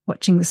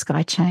 watching the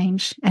sky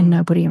change and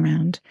nobody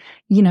around.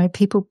 You know,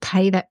 people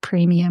pay that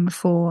premium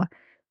for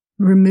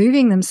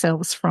removing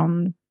themselves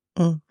from,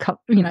 you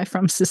know,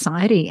 from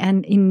society.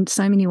 And in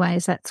so many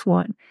ways, that's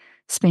what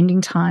spending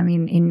time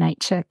in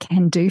nature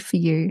can do for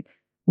you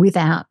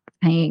without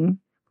paying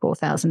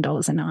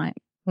 $4,000 a night.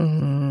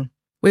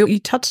 Well, you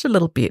touched a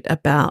little bit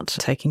about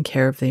taking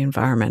care of the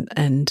environment,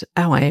 and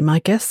our aim, I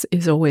guess,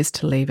 is always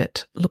to leave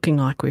it looking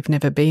like we've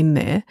never been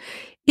there.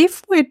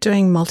 If we're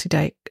doing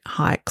multi-day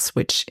hikes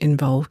which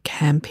involve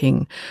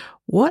camping,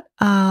 what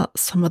are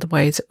some of the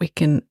ways that we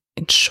can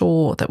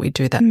ensure that we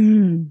do that?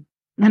 And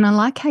I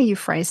like how you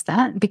phrased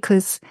that,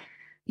 because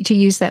to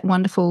use that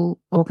wonderful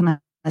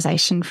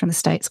organisation from the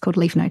States called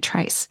Leave No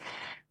Trace,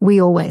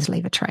 we always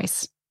leave a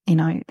trace, you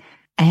know,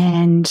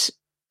 and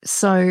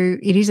so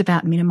it is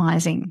about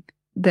minimising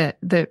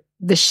the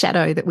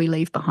shadow that we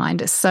leave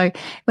behind us. So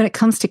when it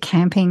comes to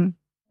camping,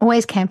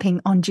 always camping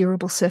on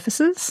durable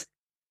surfaces.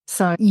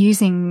 So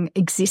using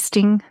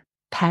existing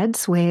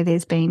pads where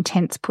there's been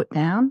tents put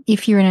down.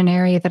 If you're in an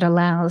area that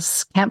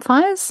allows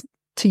campfires,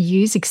 to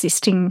use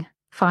existing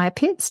fire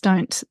pits.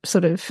 Don't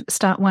sort of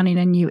start one in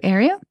a new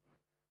area.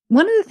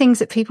 One of the things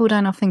that people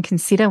don't often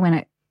consider when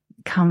it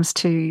comes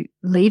to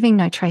leaving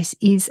no trace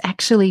is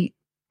actually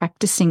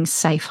practicing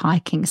safe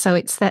hiking. So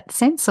it's that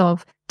sense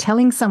of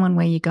telling someone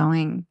where you're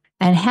going.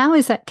 And how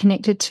is that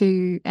connected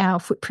to our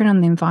footprint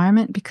on the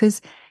environment?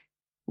 Because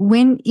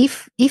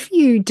if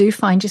you do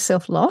find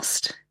yourself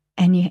lost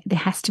and there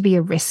has to be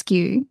a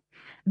rescue,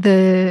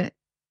 the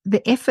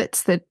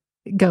efforts that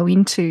go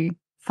into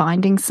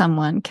finding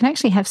someone can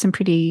actually have some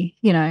pretty,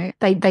 you know,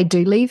 they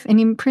do leave an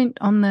imprint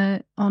on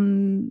the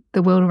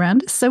world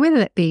around us. So whether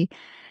that be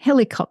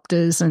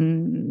helicopters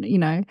and, you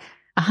know,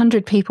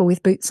 100 people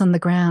with boots on the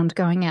ground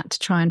going out to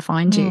try and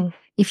find you,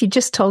 if you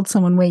just told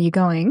someone where you're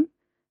going,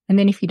 and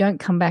then if you don't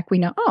come back, we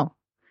know, oh,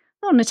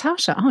 oh,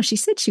 Natasha, oh, she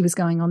said she was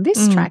going on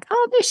this track.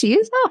 Oh, there she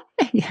is. Oh,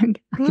 yeah,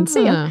 I can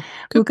see her.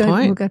 Good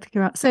point. We'll go pick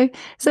her up. So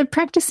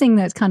practicing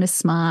those kind of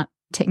smart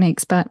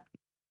techniques, but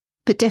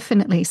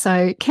definitely.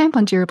 So camp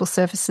on durable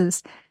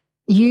surfaces,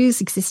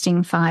 use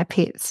existing fire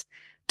pits.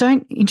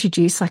 Don't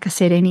introduce, like I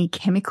said, any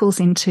chemicals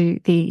into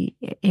the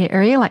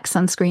area, like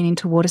sunscreen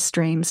into water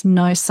streams,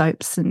 no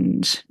soaps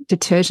and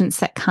detergents,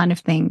 that kind of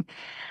thing.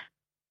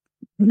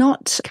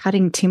 Not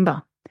cutting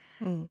timber.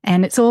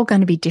 And it's all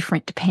going to be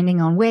different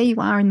depending on where you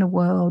are in the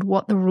world,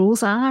 what the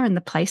rules are and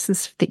the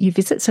places that you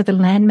visit. So the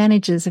land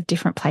managers of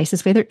different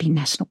places, whether it be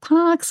national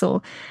parks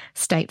or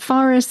state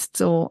forests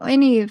or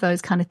any of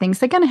those kind of things,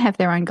 they're going to have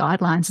their own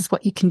guidelines as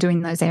what you can do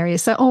in those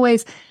areas. So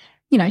always,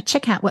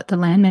 check out what the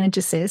land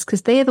manager says,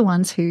 because they're the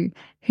ones who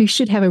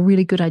should have a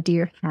really good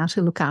idea of how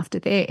to look after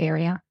their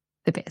area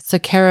the best. So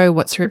Caro,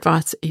 what's your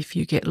advice if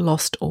you get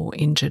lost or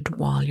injured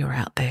while you're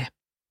out there?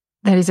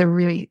 That is a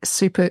really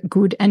super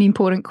good and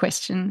important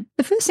question.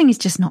 The first thing is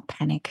just not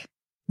panic.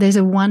 There's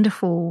a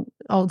wonderful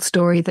old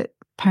story that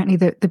apparently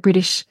the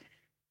British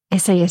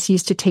SAS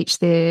used to teach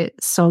their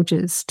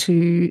soldiers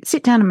to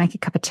sit down and make a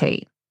cup of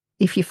tea.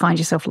 If you find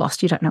yourself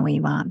lost, you don't know where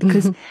you are.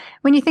 Because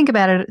when you think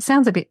about it, it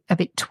sounds a bit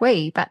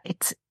twee, but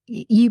it's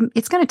going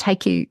to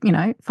take you,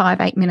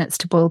 5-8 minutes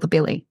to boil the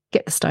billy,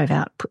 get the stove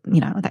out,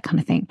 that kind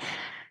of thing.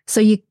 So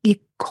you're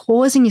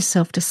causing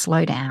yourself to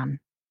slow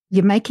down.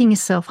 You're making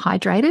yourself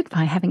hydrated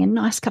by having a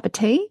nice cup of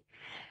tea.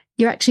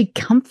 You're actually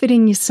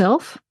comforting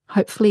yourself,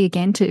 hopefully,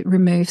 again, to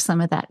remove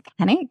some of that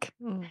panic.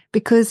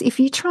 Because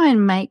if you try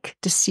and make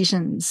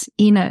decisions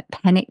in a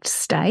panicked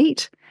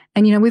state,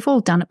 and, we've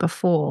all done it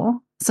before,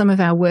 some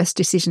of our worst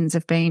decisions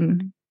have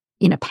been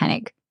in a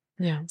panic.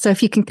 Yeah. So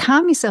if you can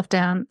calm yourself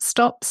down,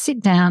 stop, sit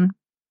down,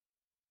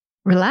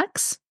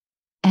 relax,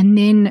 and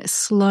then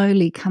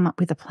slowly come up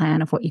with a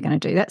plan of what you're going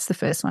to do. That's the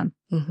first one.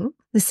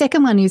 The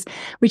second one is,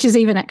 which is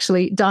even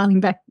actually dialing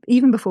back,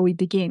 even before we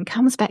begin,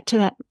 comes back to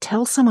that,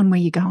 tell someone where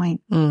you're going.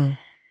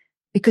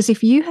 Because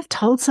if you have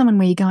told someone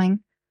where you're going,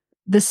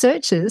 the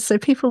searchers, so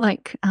people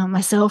like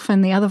myself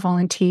and the other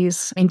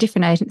volunteers in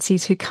different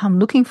agencies who come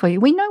looking for you,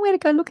 we know where to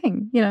go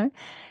looking.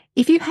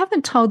 If you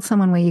haven't told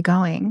someone where you're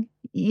going,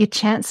 your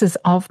chances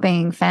of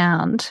being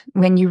found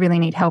when you really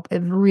need help are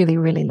really,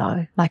 really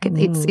low. Like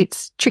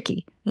it's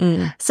tricky.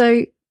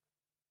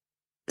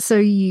 So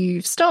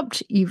you've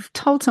stopped, you've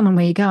told someone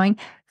where you're going.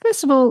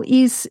 First of all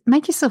is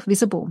make yourself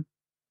visible.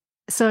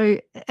 So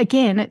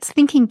again, it's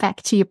thinking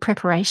back to your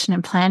preparation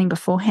and planning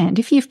beforehand.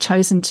 If you've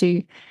chosen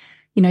to,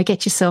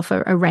 get yourself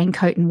a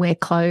raincoat and wear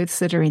clothes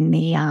that are in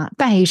the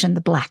beige and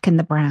the black and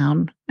the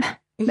brown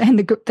and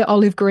the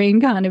olive green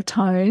kind of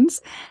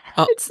tones.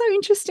 It's so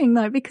interesting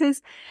though,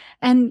 because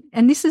and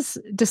this is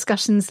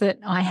discussions that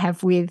I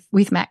have with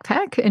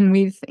MacPac and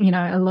with,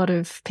 a lot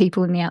of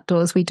people in the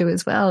outdoors we do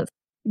as well.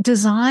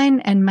 Design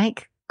and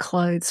make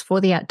clothes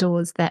for the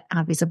outdoors that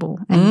are visible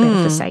and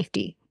better for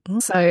safety.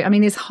 So,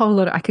 there's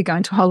I could go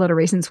into a whole lot of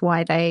reasons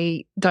why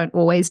they don't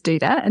always do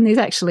that. And there's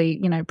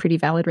actually, pretty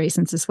valid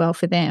reasons as well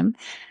for them.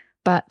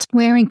 But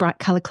wearing bright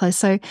coloured clothes.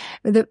 So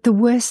the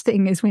worst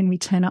thing is when we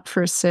turn up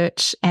for a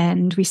search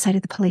and we say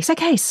to the police,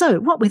 okay, so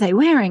what were they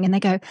wearing? And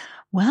they go,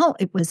 well,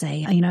 it was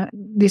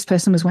this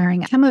person was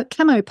wearing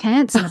camo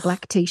pants and a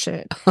black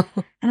T-shirt.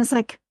 And it's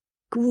like,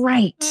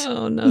 great.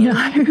 Oh,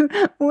 no.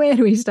 Where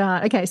do we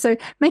start? Okay, so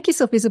make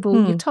yourself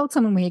visible. You've told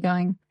someone where you're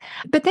going.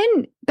 But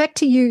then back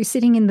to you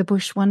sitting in the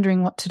bush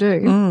wondering what to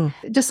do.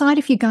 Decide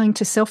if you're going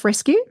to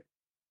self-rescue.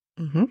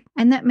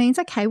 And that means,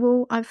 okay,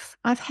 well,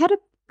 I've had a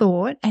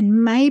thought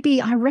and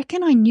maybe I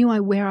reckon I knew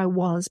where I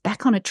was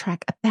back on a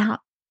track about,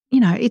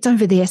 it's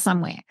over there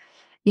somewhere.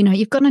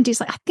 You've got an idea.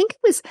 Like, I think it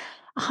was,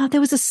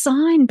 there was a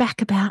sign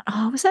back about,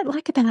 was that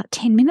like about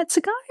 10 minutes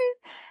ago?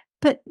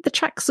 But the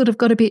track sort of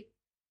got a bit,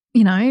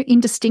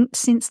 indistinct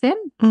since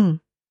then.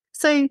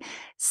 So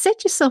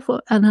set yourself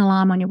an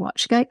alarm on your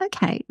watch. Go,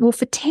 okay, well,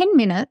 for 10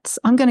 minutes,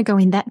 I'm going to go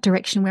in that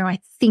direction where I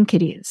think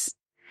it is.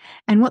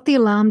 And what the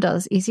alarm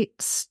does is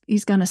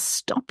it's going to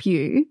stop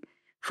you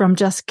from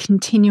just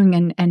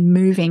continuing and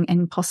moving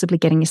and possibly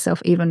getting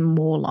yourself even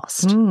more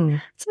lost. So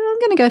I'm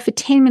going to go for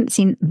 10 minutes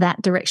in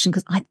that direction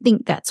because I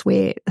think that's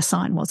where the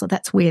sign was or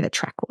that's where the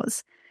track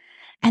was.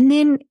 And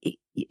then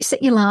you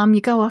set your alarm,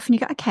 you go off and you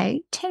go,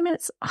 okay, 10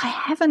 minutes, I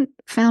haven't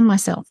found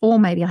myself, or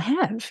maybe I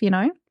have,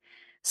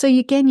 So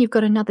again, you've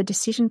got another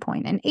decision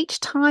point. And each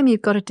time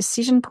you've got a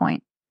decision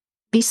point,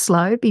 be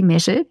slow, be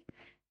measured,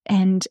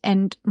 and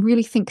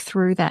really think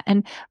through that.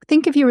 And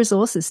think of your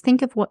resources.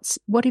 Think of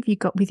what have you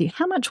got with you?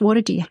 How much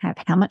water do you have?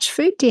 How much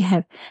food do you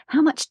have?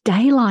 How much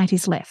daylight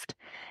is left?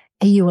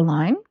 Are you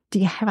alone? Do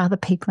you have other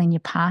people in your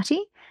party?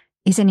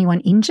 Is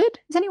anyone injured?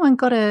 Has anyone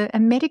got a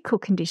medical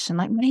condition?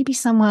 Like maybe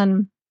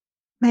someone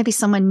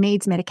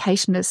needs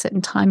medication at a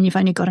certain time. You've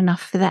only got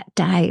enough for that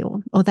day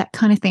or that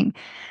kind of thing.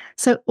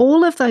 So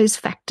all of those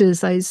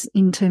factors, those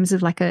in terms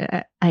of like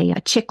a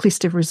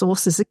checklist of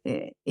resources,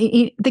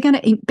 they're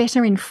going to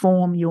better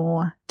inform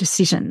your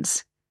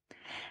decisions.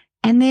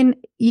 And then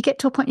you get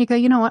to a point you go,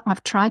 you know what,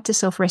 I've tried to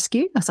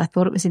self-rescue because I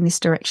thought it was in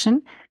this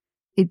direction.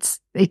 It's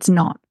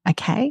not,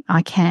 okay.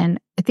 I can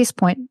at this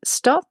point,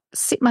 stop,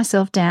 sit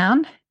myself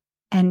down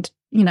and,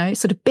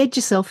 sort of bed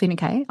yourself in,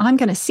 okay, I'm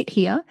going to sit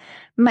here,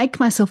 make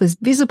myself as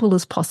visible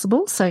as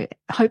possible. So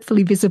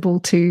hopefully visible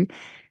to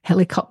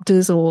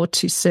helicopters or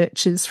to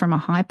searchers from a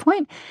high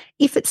point.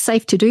 If it's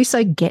safe to do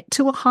so, get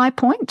to a high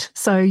point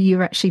so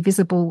you're actually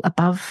visible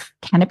above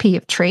canopy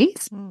of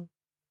trees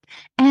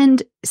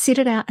and sit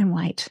it out and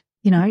wait.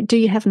 Do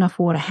you have enough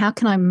water? How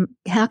can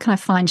I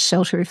find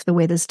shelter if the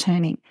weather's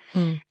turning?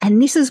 And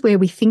this is where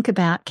we think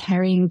about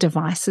carrying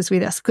devices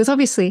with us, because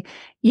obviously,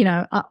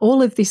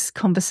 all of this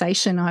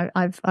conversation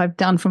I've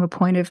done from a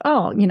point of,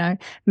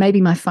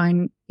 maybe my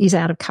phone is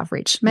out of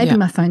coverage. Maybe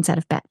my phone's out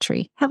of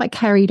battery. Have I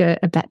carried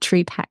a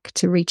battery pack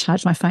to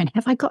recharge my phone?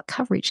 Have I got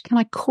coverage? Can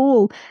I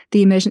call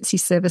the emergency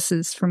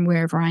services from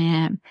wherever I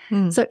am?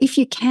 So if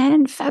you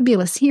can,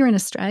 fabulous. Here in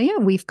Australia,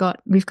 we've got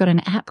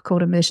an app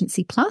called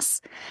Emergency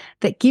Plus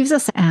that gives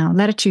us our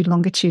latitude,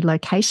 longitude,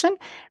 location.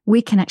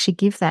 We can actually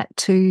give that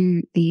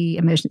to the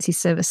emergency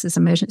services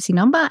emergency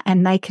number,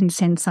 and they can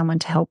send someone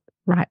to help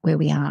right where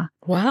we are.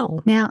 Wow.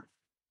 Now,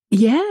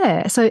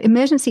 yeah. So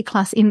Emergency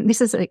Plus, this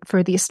is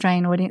for the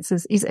Australian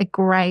audiences, is a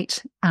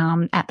great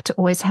app to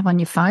always have on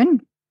your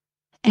phone.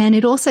 And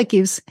it also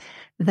gives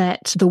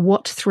the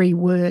what 3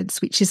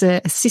 words, which is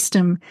a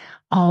system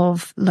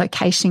of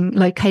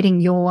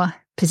locating your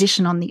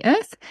position on the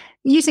earth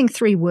using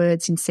 3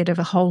 words instead of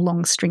a whole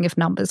long string of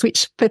numbers,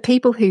 which for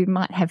people who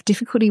might have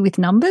difficulty with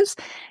numbers,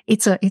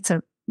 it's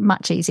a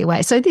much easier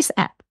way. So this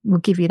app will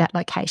give you that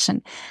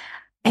location.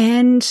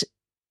 And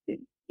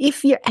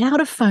if you're out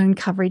of phone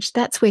coverage,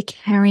 that's where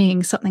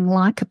carrying something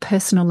like a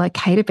personal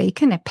locator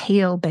beacon, a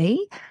PLB,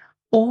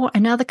 or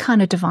another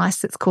kind of device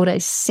that's called a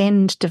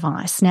send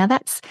device. Now,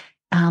 that's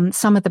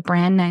some of the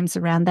brand names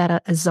around that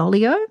are a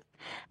Zoleo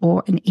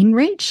or an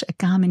InReach, a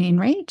Garmin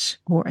InReach,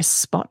 or a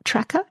Spot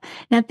Tracker.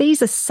 Now,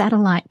 these are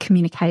satellite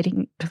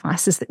communicating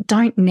devices that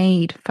don't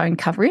need phone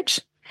coverage,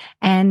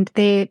 and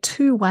they're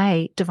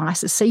 2-way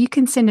devices. So you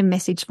can send a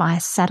message via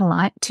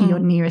satellite to your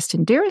nearest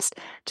and dearest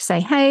to say,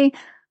 hey,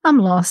 I'm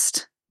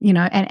lost.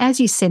 And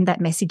as you send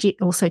that message, it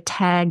also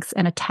tags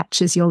and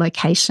attaches your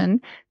location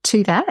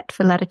to that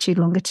for latitude,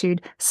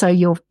 longitude, so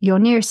your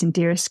nearest and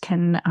dearest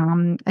can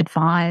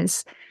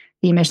advise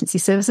the emergency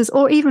services,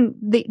 or even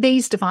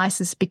these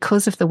devices,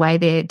 because of the way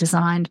they're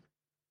designed,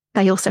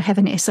 they also have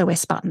an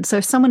SOS button. So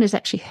if someone is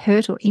actually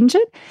hurt or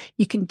injured,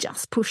 you can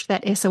just push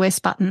that SOS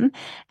button,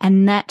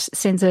 and that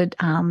sends a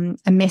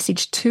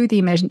message to the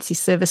emergency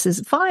services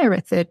via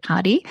a third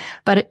party,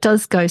 but it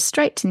does go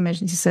straight to the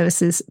emergency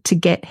services to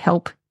get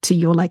help to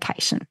your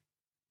location.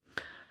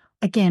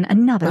 Again,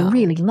 another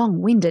really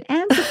long-winded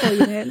answer for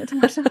you there,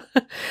 Natasha.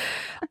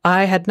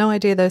 I had no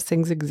idea those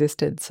things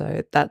existed,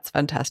 so that's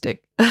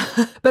fantastic.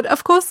 But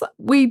of course,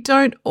 we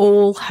don't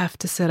all have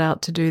to set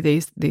out to do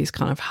these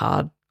kind of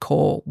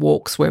hardcore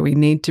walks where we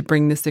need to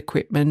bring this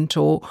equipment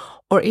or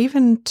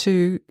even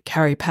to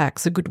carry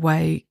packs. A good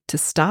way to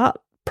start,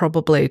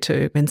 probably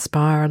to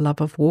inspire a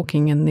love of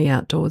walking in the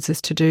outdoors,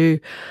 is to do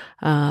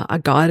a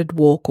guided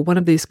walk or one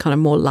of these kind of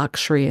more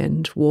luxury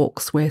end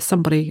walks where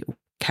somebody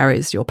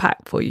carries your pack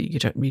for you.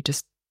 You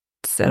just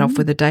set off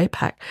with a day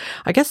pack.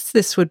 I guess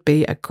this would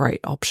be a great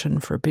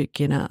option for a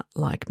beginner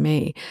like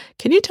me.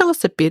 Can you tell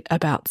us a bit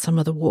about some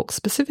of the walks,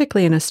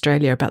 specifically in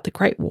Australia, about the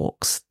great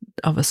walks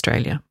of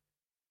Australia?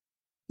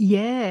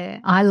 Yeah,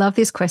 I love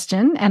this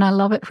question, and I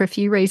love it for a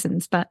few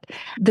reasons. But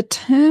the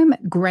term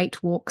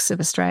Great Walks of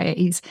Australia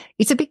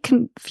it's a bit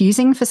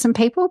confusing for some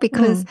people,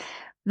 because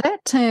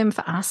that term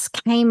for us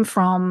came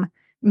from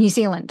New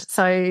Zealand.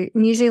 So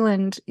New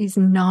Zealand is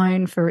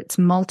known for its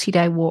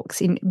multi-day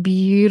walks in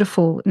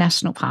beautiful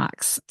national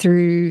parks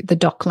through the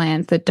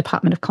Dockland, the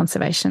Department of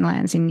Conservation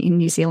Lands in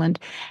New Zealand.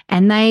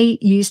 And they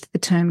used the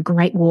term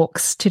Great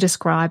Walks to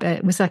describe it.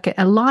 It was like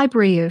a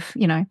library of,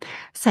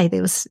 say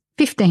there was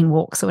 15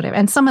 walks or whatever.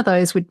 And some of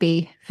those would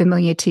be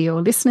familiar to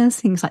your listeners,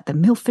 things like the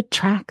Milford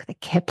Track, the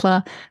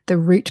Kepler, the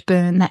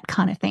Routeburn, that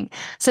kind of thing.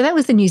 So that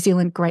was the New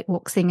Zealand Great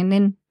Walks thing. And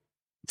then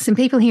some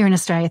people here in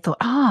Australia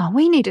thought,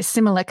 we need a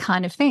similar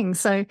kind of thing.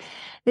 So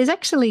there's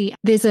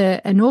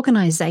an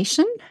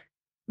organisation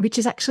which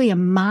is actually a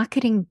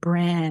marketing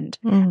brand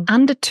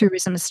under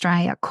Tourism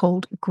Australia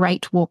called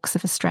Great Walks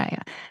of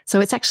Australia. So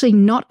it's actually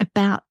not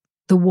about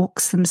the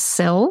walks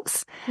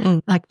themselves,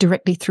 like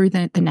directly through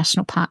the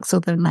national parks or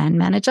the land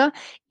manager.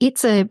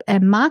 It's a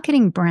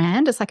marketing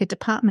brand. It's like a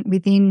department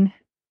within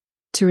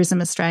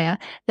Tourism Australia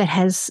that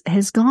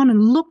has gone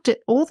and looked at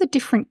all the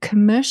different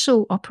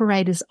commercial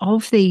operators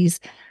of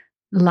these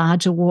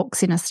larger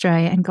walks in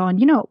Australia and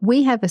gone,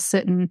 we have a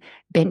certain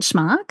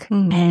benchmark,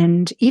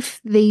 and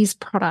if these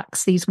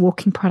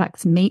walking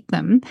products meet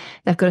them,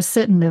 they've got a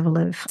certain level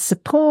of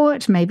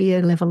support, maybe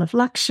a level of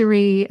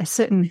luxury, a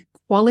certain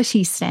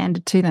quality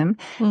standard to them,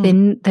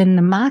 then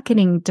the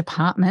marketing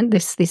department,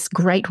 this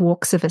Great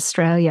Walks of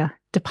Australia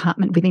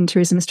department within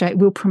Tourism Australia,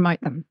 will promote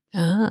them.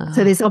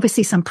 So there's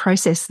obviously some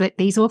process that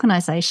these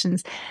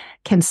organisations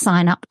can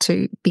sign up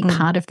to be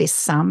part of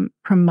this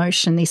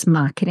promotion, this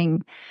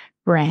marketing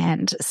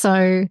brand.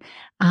 So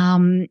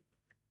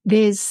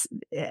there's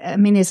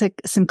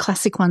some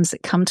classic ones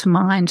that come to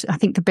mind. I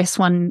think the best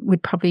one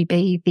would probably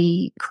be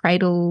the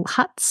Cradle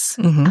Huts,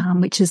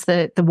 which is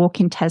the walk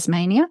in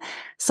Tasmania.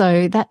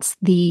 So that's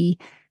the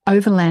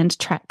overland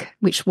track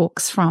which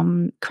walks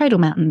from Cradle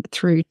Mountain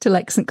through to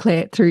Lake St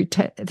Clair through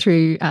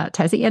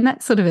Tassie, and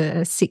that's sort of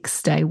a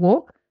 6-day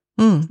walk.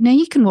 Now,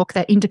 you can walk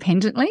that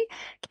independently,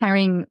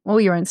 carrying all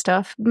your own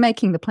stuff,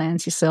 making the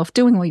plans yourself,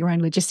 doing all your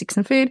own logistics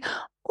and food,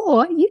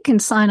 or you can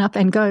sign up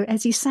and go,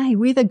 as you say,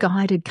 with a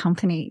guided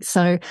company.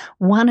 So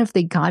one of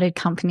the guided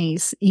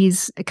companies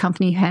is a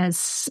company who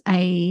has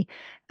a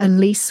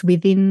lease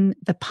within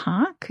the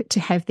park to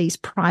have these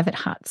private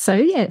huts. So,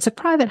 yeah, it's a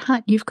private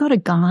hut. You've got a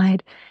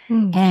guide,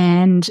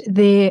 and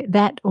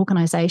that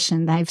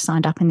organisation, they've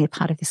signed up and they're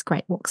part of this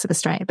Great Walks of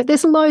Australia. But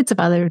there's loads of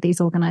other of these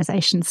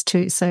organisations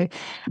too. So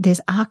there's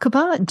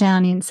Aqaba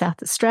down in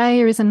South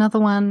Australia is another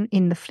one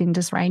in the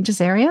Flinders Ranges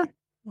area.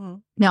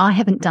 Now, I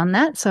haven't done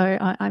that, so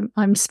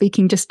I'm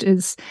speaking just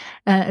as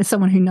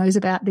someone who knows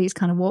about these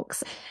kind of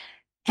walks.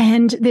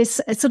 And there's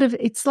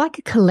it's like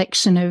a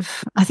collection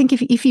of, I think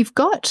if you've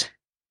got,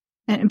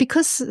 and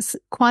because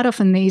quite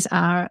often these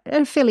are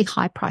at a fairly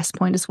high price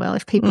point as well,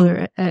 if people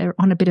are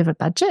on a bit of a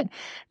budget.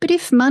 But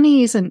if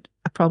money isn't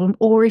a problem,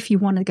 or if you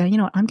want to go, you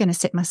know what, I'm going to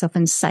set myself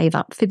and save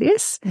up for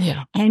this,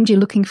 and you're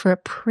looking for a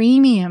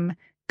premium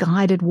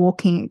guided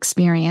walking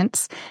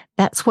experience,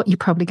 that's what you're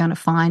probably going to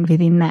find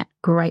within that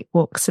Great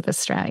Walks of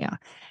Australia.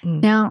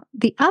 Now,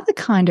 the other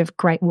kind of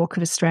Great Walk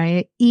of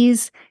Australia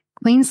is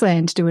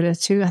Queensland do it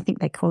too. I think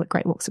they call it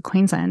Great Walks of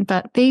Queensland,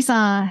 but these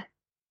are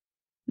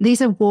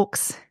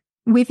walks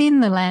within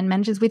the land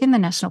managers, within the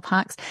national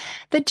parks,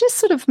 that just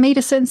sort of meet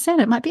a certain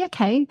standard. It might be,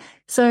 okay,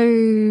 so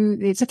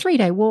it's a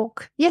 3-day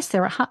walk. Yes,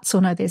 there are huts,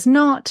 or no, there's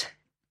not.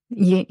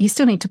 You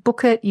still need to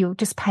book it. You'll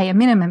just pay a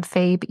minimum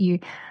fee, but you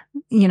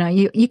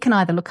can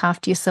either look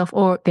after yourself,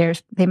 or there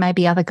may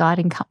be other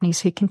guiding companies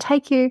who can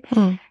take you.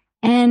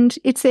 And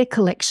it's their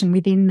collection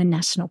within the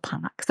national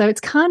park. So it's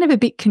kind of a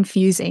bit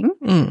confusing.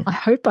 I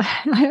hope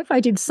I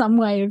did some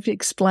way of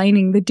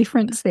explaining the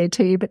difference there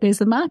to you. But there's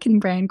the marketing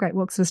brand Great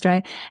Walks of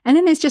Australia. And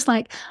then there's just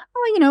like,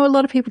 a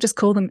lot of people just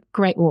call them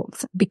Great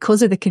Walks.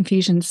 Because of the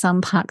confusion,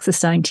 some parks are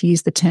starting to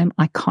use the term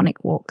iconic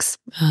walks.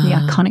 The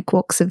iconic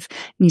walks of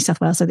New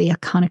South Wales, or the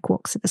iconic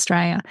walks of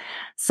Australia.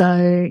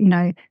 So,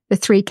 the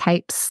 3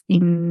 Capes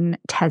in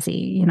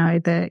Tassie,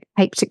 the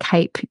Cape to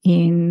Cape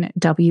in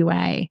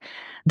WA,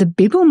 the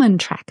Bibbulmun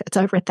track, it's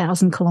over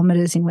 1,000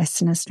 kilometres in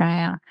Western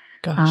Australia.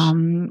 Gosh.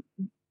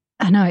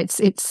 I know it's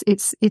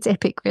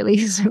epic,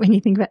 really, when you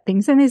think about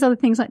things. And there's other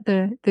things like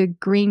the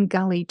Green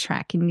Gully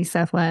track in New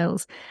South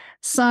Wales.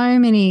 So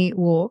many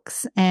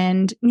walks,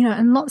 and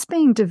and lots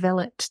being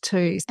developed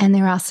too. And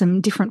there are some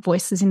different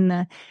voices in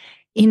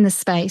the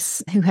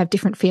space who have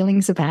different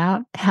feelings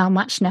about how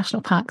much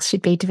national parks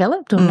should be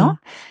developed or not,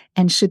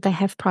 and should they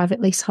have private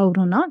leasehold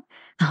or not.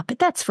 But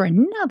that's for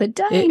another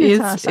day. It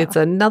is. It's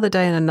another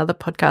day and another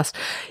podcast.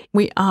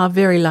 We are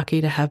very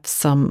lucky to have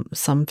some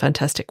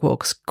fantastic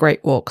walks,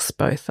 great walks,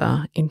 both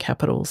in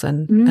capitals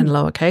and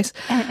lowercase.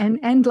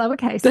 And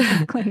lowercase,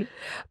 exactly.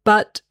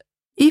 But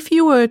if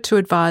you were to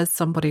advise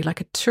somebody,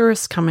 like a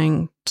tourist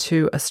coming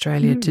to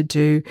Australia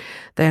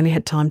they only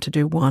had time to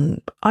do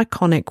one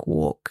iconic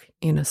walk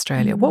in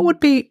Australia, what would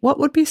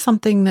be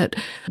something that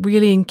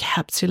really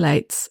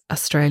encapsulates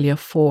Australia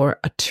for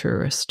a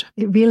tourist?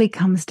 It really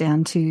comes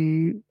down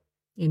to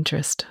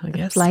interest, I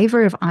guess.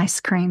 Flavour of ice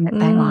cream that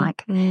they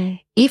like.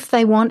 If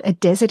they want a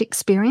desert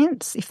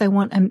experience, if they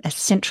want a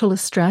Central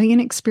Australian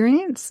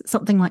experience,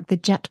 something like the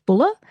Jat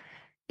Bulla,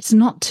 it's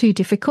not too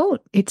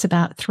difficult. It's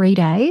about 3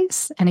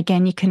 days. And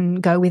again, you can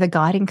go with a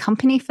guiding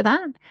company for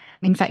that.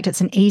 In fact,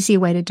 it's an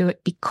easier way to do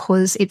it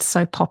because it's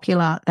so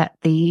popular that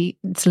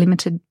it's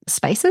limited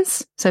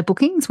spaces, so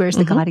bookings, whereas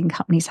the guiding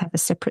companies have a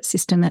separate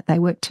system that they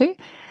work to.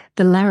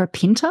 The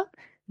Larapinta,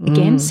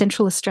 again,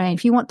 Central Australia.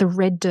 If you want the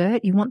red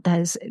dirt, you want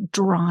those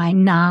dry,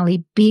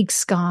 gnarly, big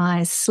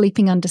skies,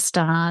 sleeping under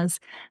stars,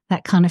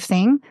 that kind of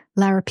thing,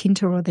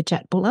 Larapinta or the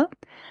Jat Bulla.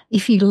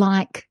 If you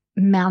like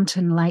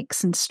mountain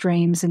lakes and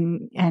streams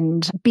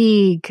and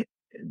big,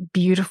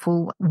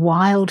 beautiful,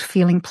 wild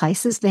feeling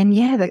places, then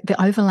the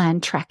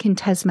overland track in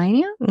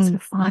Tasmania, sort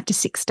of 5 to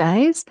 6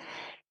 days.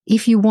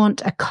 If you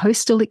want a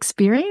coastal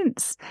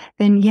experience,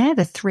 then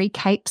the 3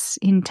 Capes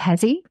in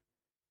Tassie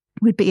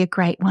would be a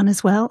great one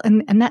as well.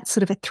 And that's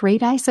sort of a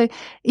 3-day. So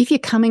if you're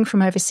coming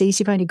from overseas,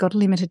 you've only got a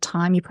limited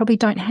time, you probably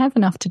don't have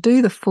enough to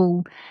do the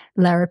full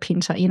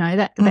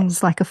Larapinta,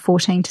 that's like a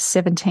 14 to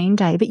 17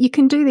 day. But you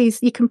can do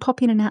these, you can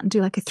pop in and out and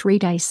do like a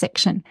 3-day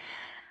section.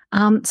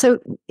 So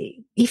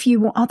if you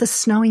want the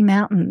snowy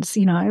mountains,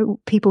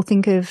 people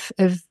think of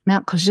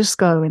Mount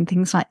Kosciuszko and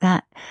things like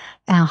that,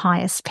 our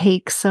highest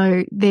peak.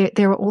 So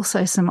there are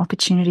also some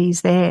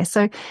opportunities there.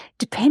 So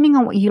depending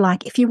on what you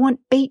like, if you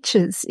want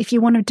beaches, if you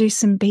want to do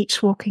some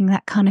beach walking,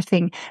 that kind of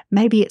thing,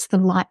 maybe it's the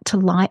light to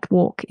light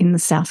walk in the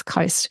South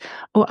Coast,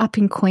 or up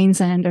in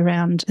Queensland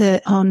around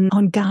on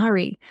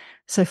Gari.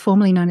 So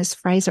formerly known as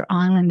Fraser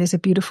Island, there's a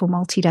beautiful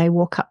multi-day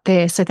walk up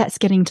there. So that's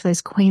getting to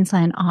those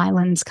Queensland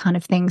Islands kind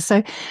of thing.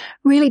 So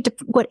really,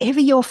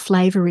 whatever your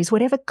flavour is,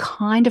 whatever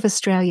kind of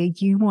Australia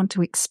you want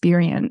to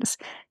experience,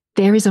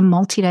 there is a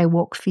multi-day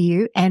walk for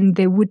you, and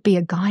there would be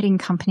a guiding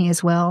company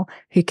as well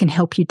who can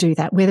help you do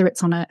that, whether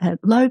it's on a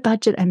low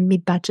budget and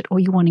mid-budget, or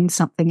you're wanting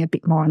something a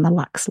bit more on the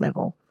luxe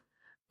level.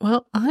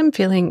 Well, I'm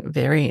feeling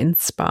very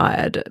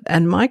inspired.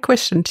 And my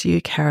question to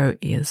you, Caro,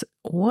 is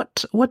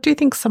what do you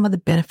think some of the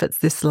benefits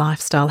this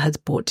lifestyle has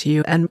brought to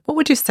you? And what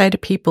would you say to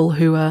people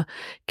who are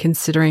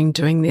considering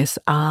doing this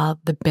are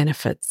the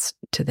benefits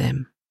to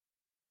them?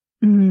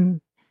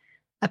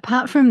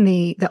 Apart from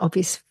the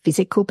obvious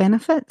physical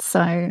benefits,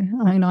 so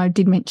I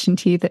did mention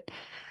to you that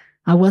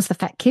I was the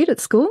fat kid at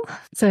school.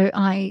 So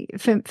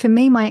for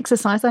me, my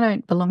exercise, I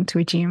don't belong to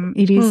a gym.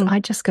 It is,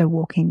 I just go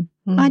walking.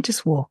 I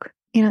just walk.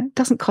 It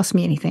doesn't cost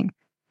me anything.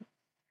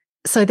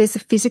 So there's the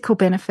physical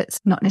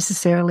benefits, not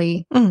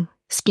necessarily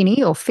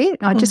skinny or fit.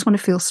 I just want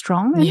to feel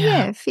strong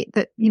and fit,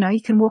 that,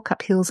 you can walk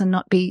up hills and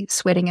not be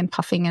sweating and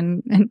puffing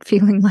and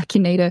feeling like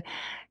you need a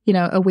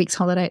week's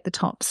holiday at the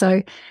top.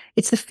 So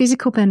it's the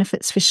physical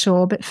benefits for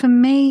sure. But for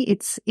me,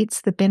 it's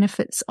the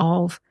benefits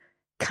of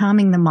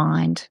calming the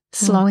mind,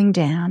 slowing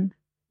down,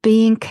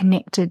 being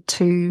connected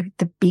to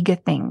the bigger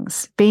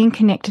things, being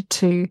connected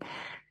to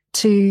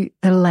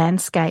the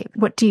landscape.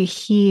 What do you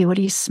hear? What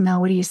do you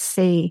smell? What do you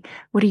see?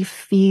 What do you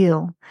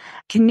feel?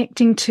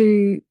 Connecting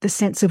to the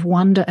sense of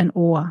wonder and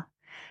awe,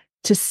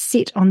 to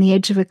sit on the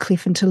edge of a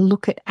cliff and to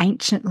look at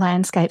ancient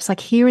landscapes, like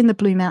here in the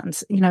Blue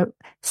Mountains,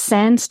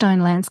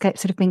 sandstone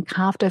landscapes that have been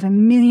carved over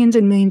millions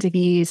and millions of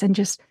years, and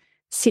just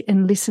sit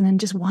and listen and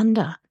just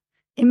wonder.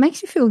 It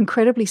makes you feel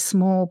incredibly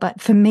small, but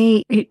for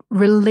me, it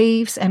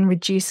relieves and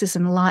reduces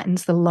and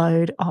lightens the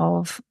load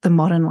of the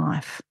modern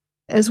life,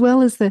 as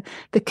well as the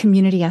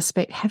community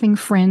aspect, having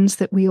friends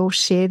that we all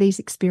share these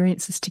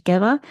experiences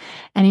together.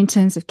 And in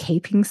terms of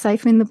keeping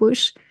safe in the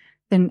bush,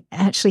 then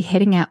actually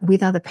heading out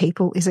with other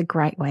people is a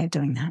great way of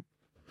doing that.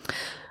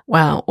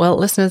 Wow. Well,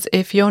 listeners,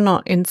 if you're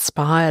not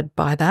inspired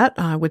by that,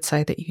 I would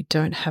say that you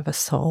don't have a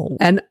soul.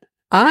 And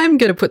I'm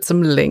going to put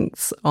some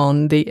links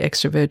on the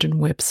Extra Virgin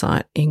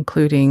website,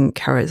 including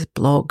Caro's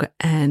blog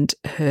and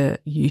her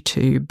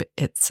YouTube,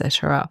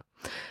 etc.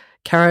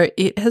 Caro,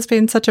 it has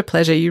been such a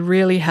pleasure. You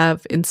really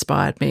have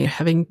inspired me.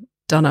 Having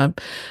done a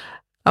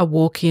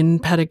walk in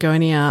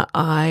Patagonia,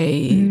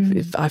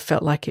 I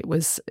felt like it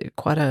was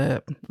quite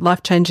a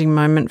life-changing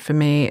moment for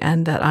me,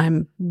 and that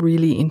I'm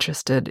really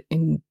interested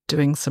in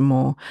doing some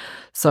more.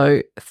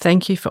 So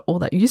thank you for all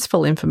that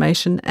useful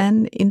information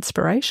and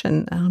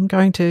inspiration. I'm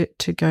going to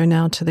go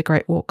now to the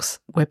Great Walks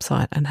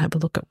website and have a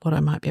look at what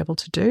I might be able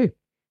to do.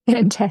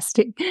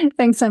 Fantastic.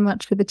 Thanks so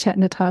much for the chat,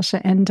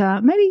 Natasha. And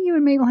maybe you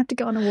and me will have to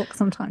go on a walk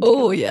sometime together.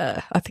 Oh,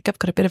 yeah. I think I've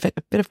got a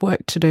bit of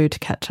work to do to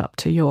catch up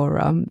to your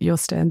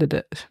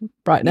standard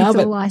right now. It's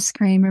all ice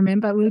cream,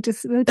 remember? We'll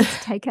just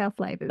take our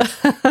flavours.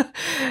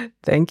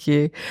 Thank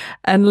you.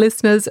 And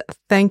listeners,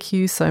 thank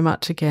you so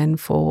much again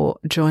for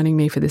joining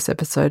me for this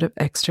episode of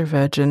Extra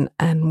Virgin.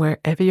 And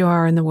wherever you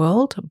are in the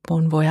world,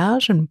 bon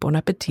voyage and bon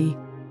appétit.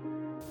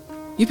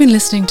 You've been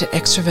listening to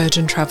Extra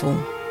Virgin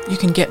Travel. You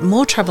can get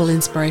more travel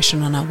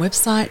inspiration on our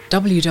website,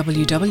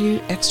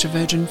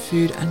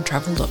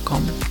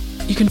 www.extravirginfoodandtravel.com.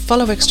 You can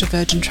follow Extra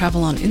Virgin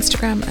Travel on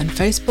Instagram and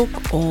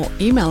Facebook, or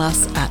email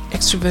us at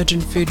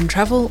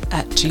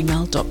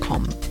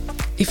extravirginfoodandtravel@gmail.com.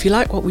 If you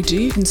like what we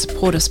do, you can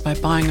support us by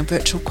buying a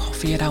virtual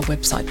coffee at our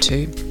website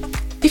too.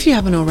 If you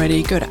haven't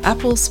already, go to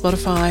Apple,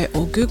 Spotify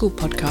or Google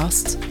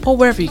Podcasts, or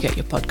wherever you get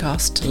your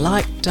podcasts, to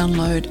like,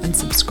 download and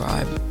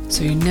subscribe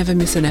so you never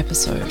miss an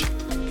episode.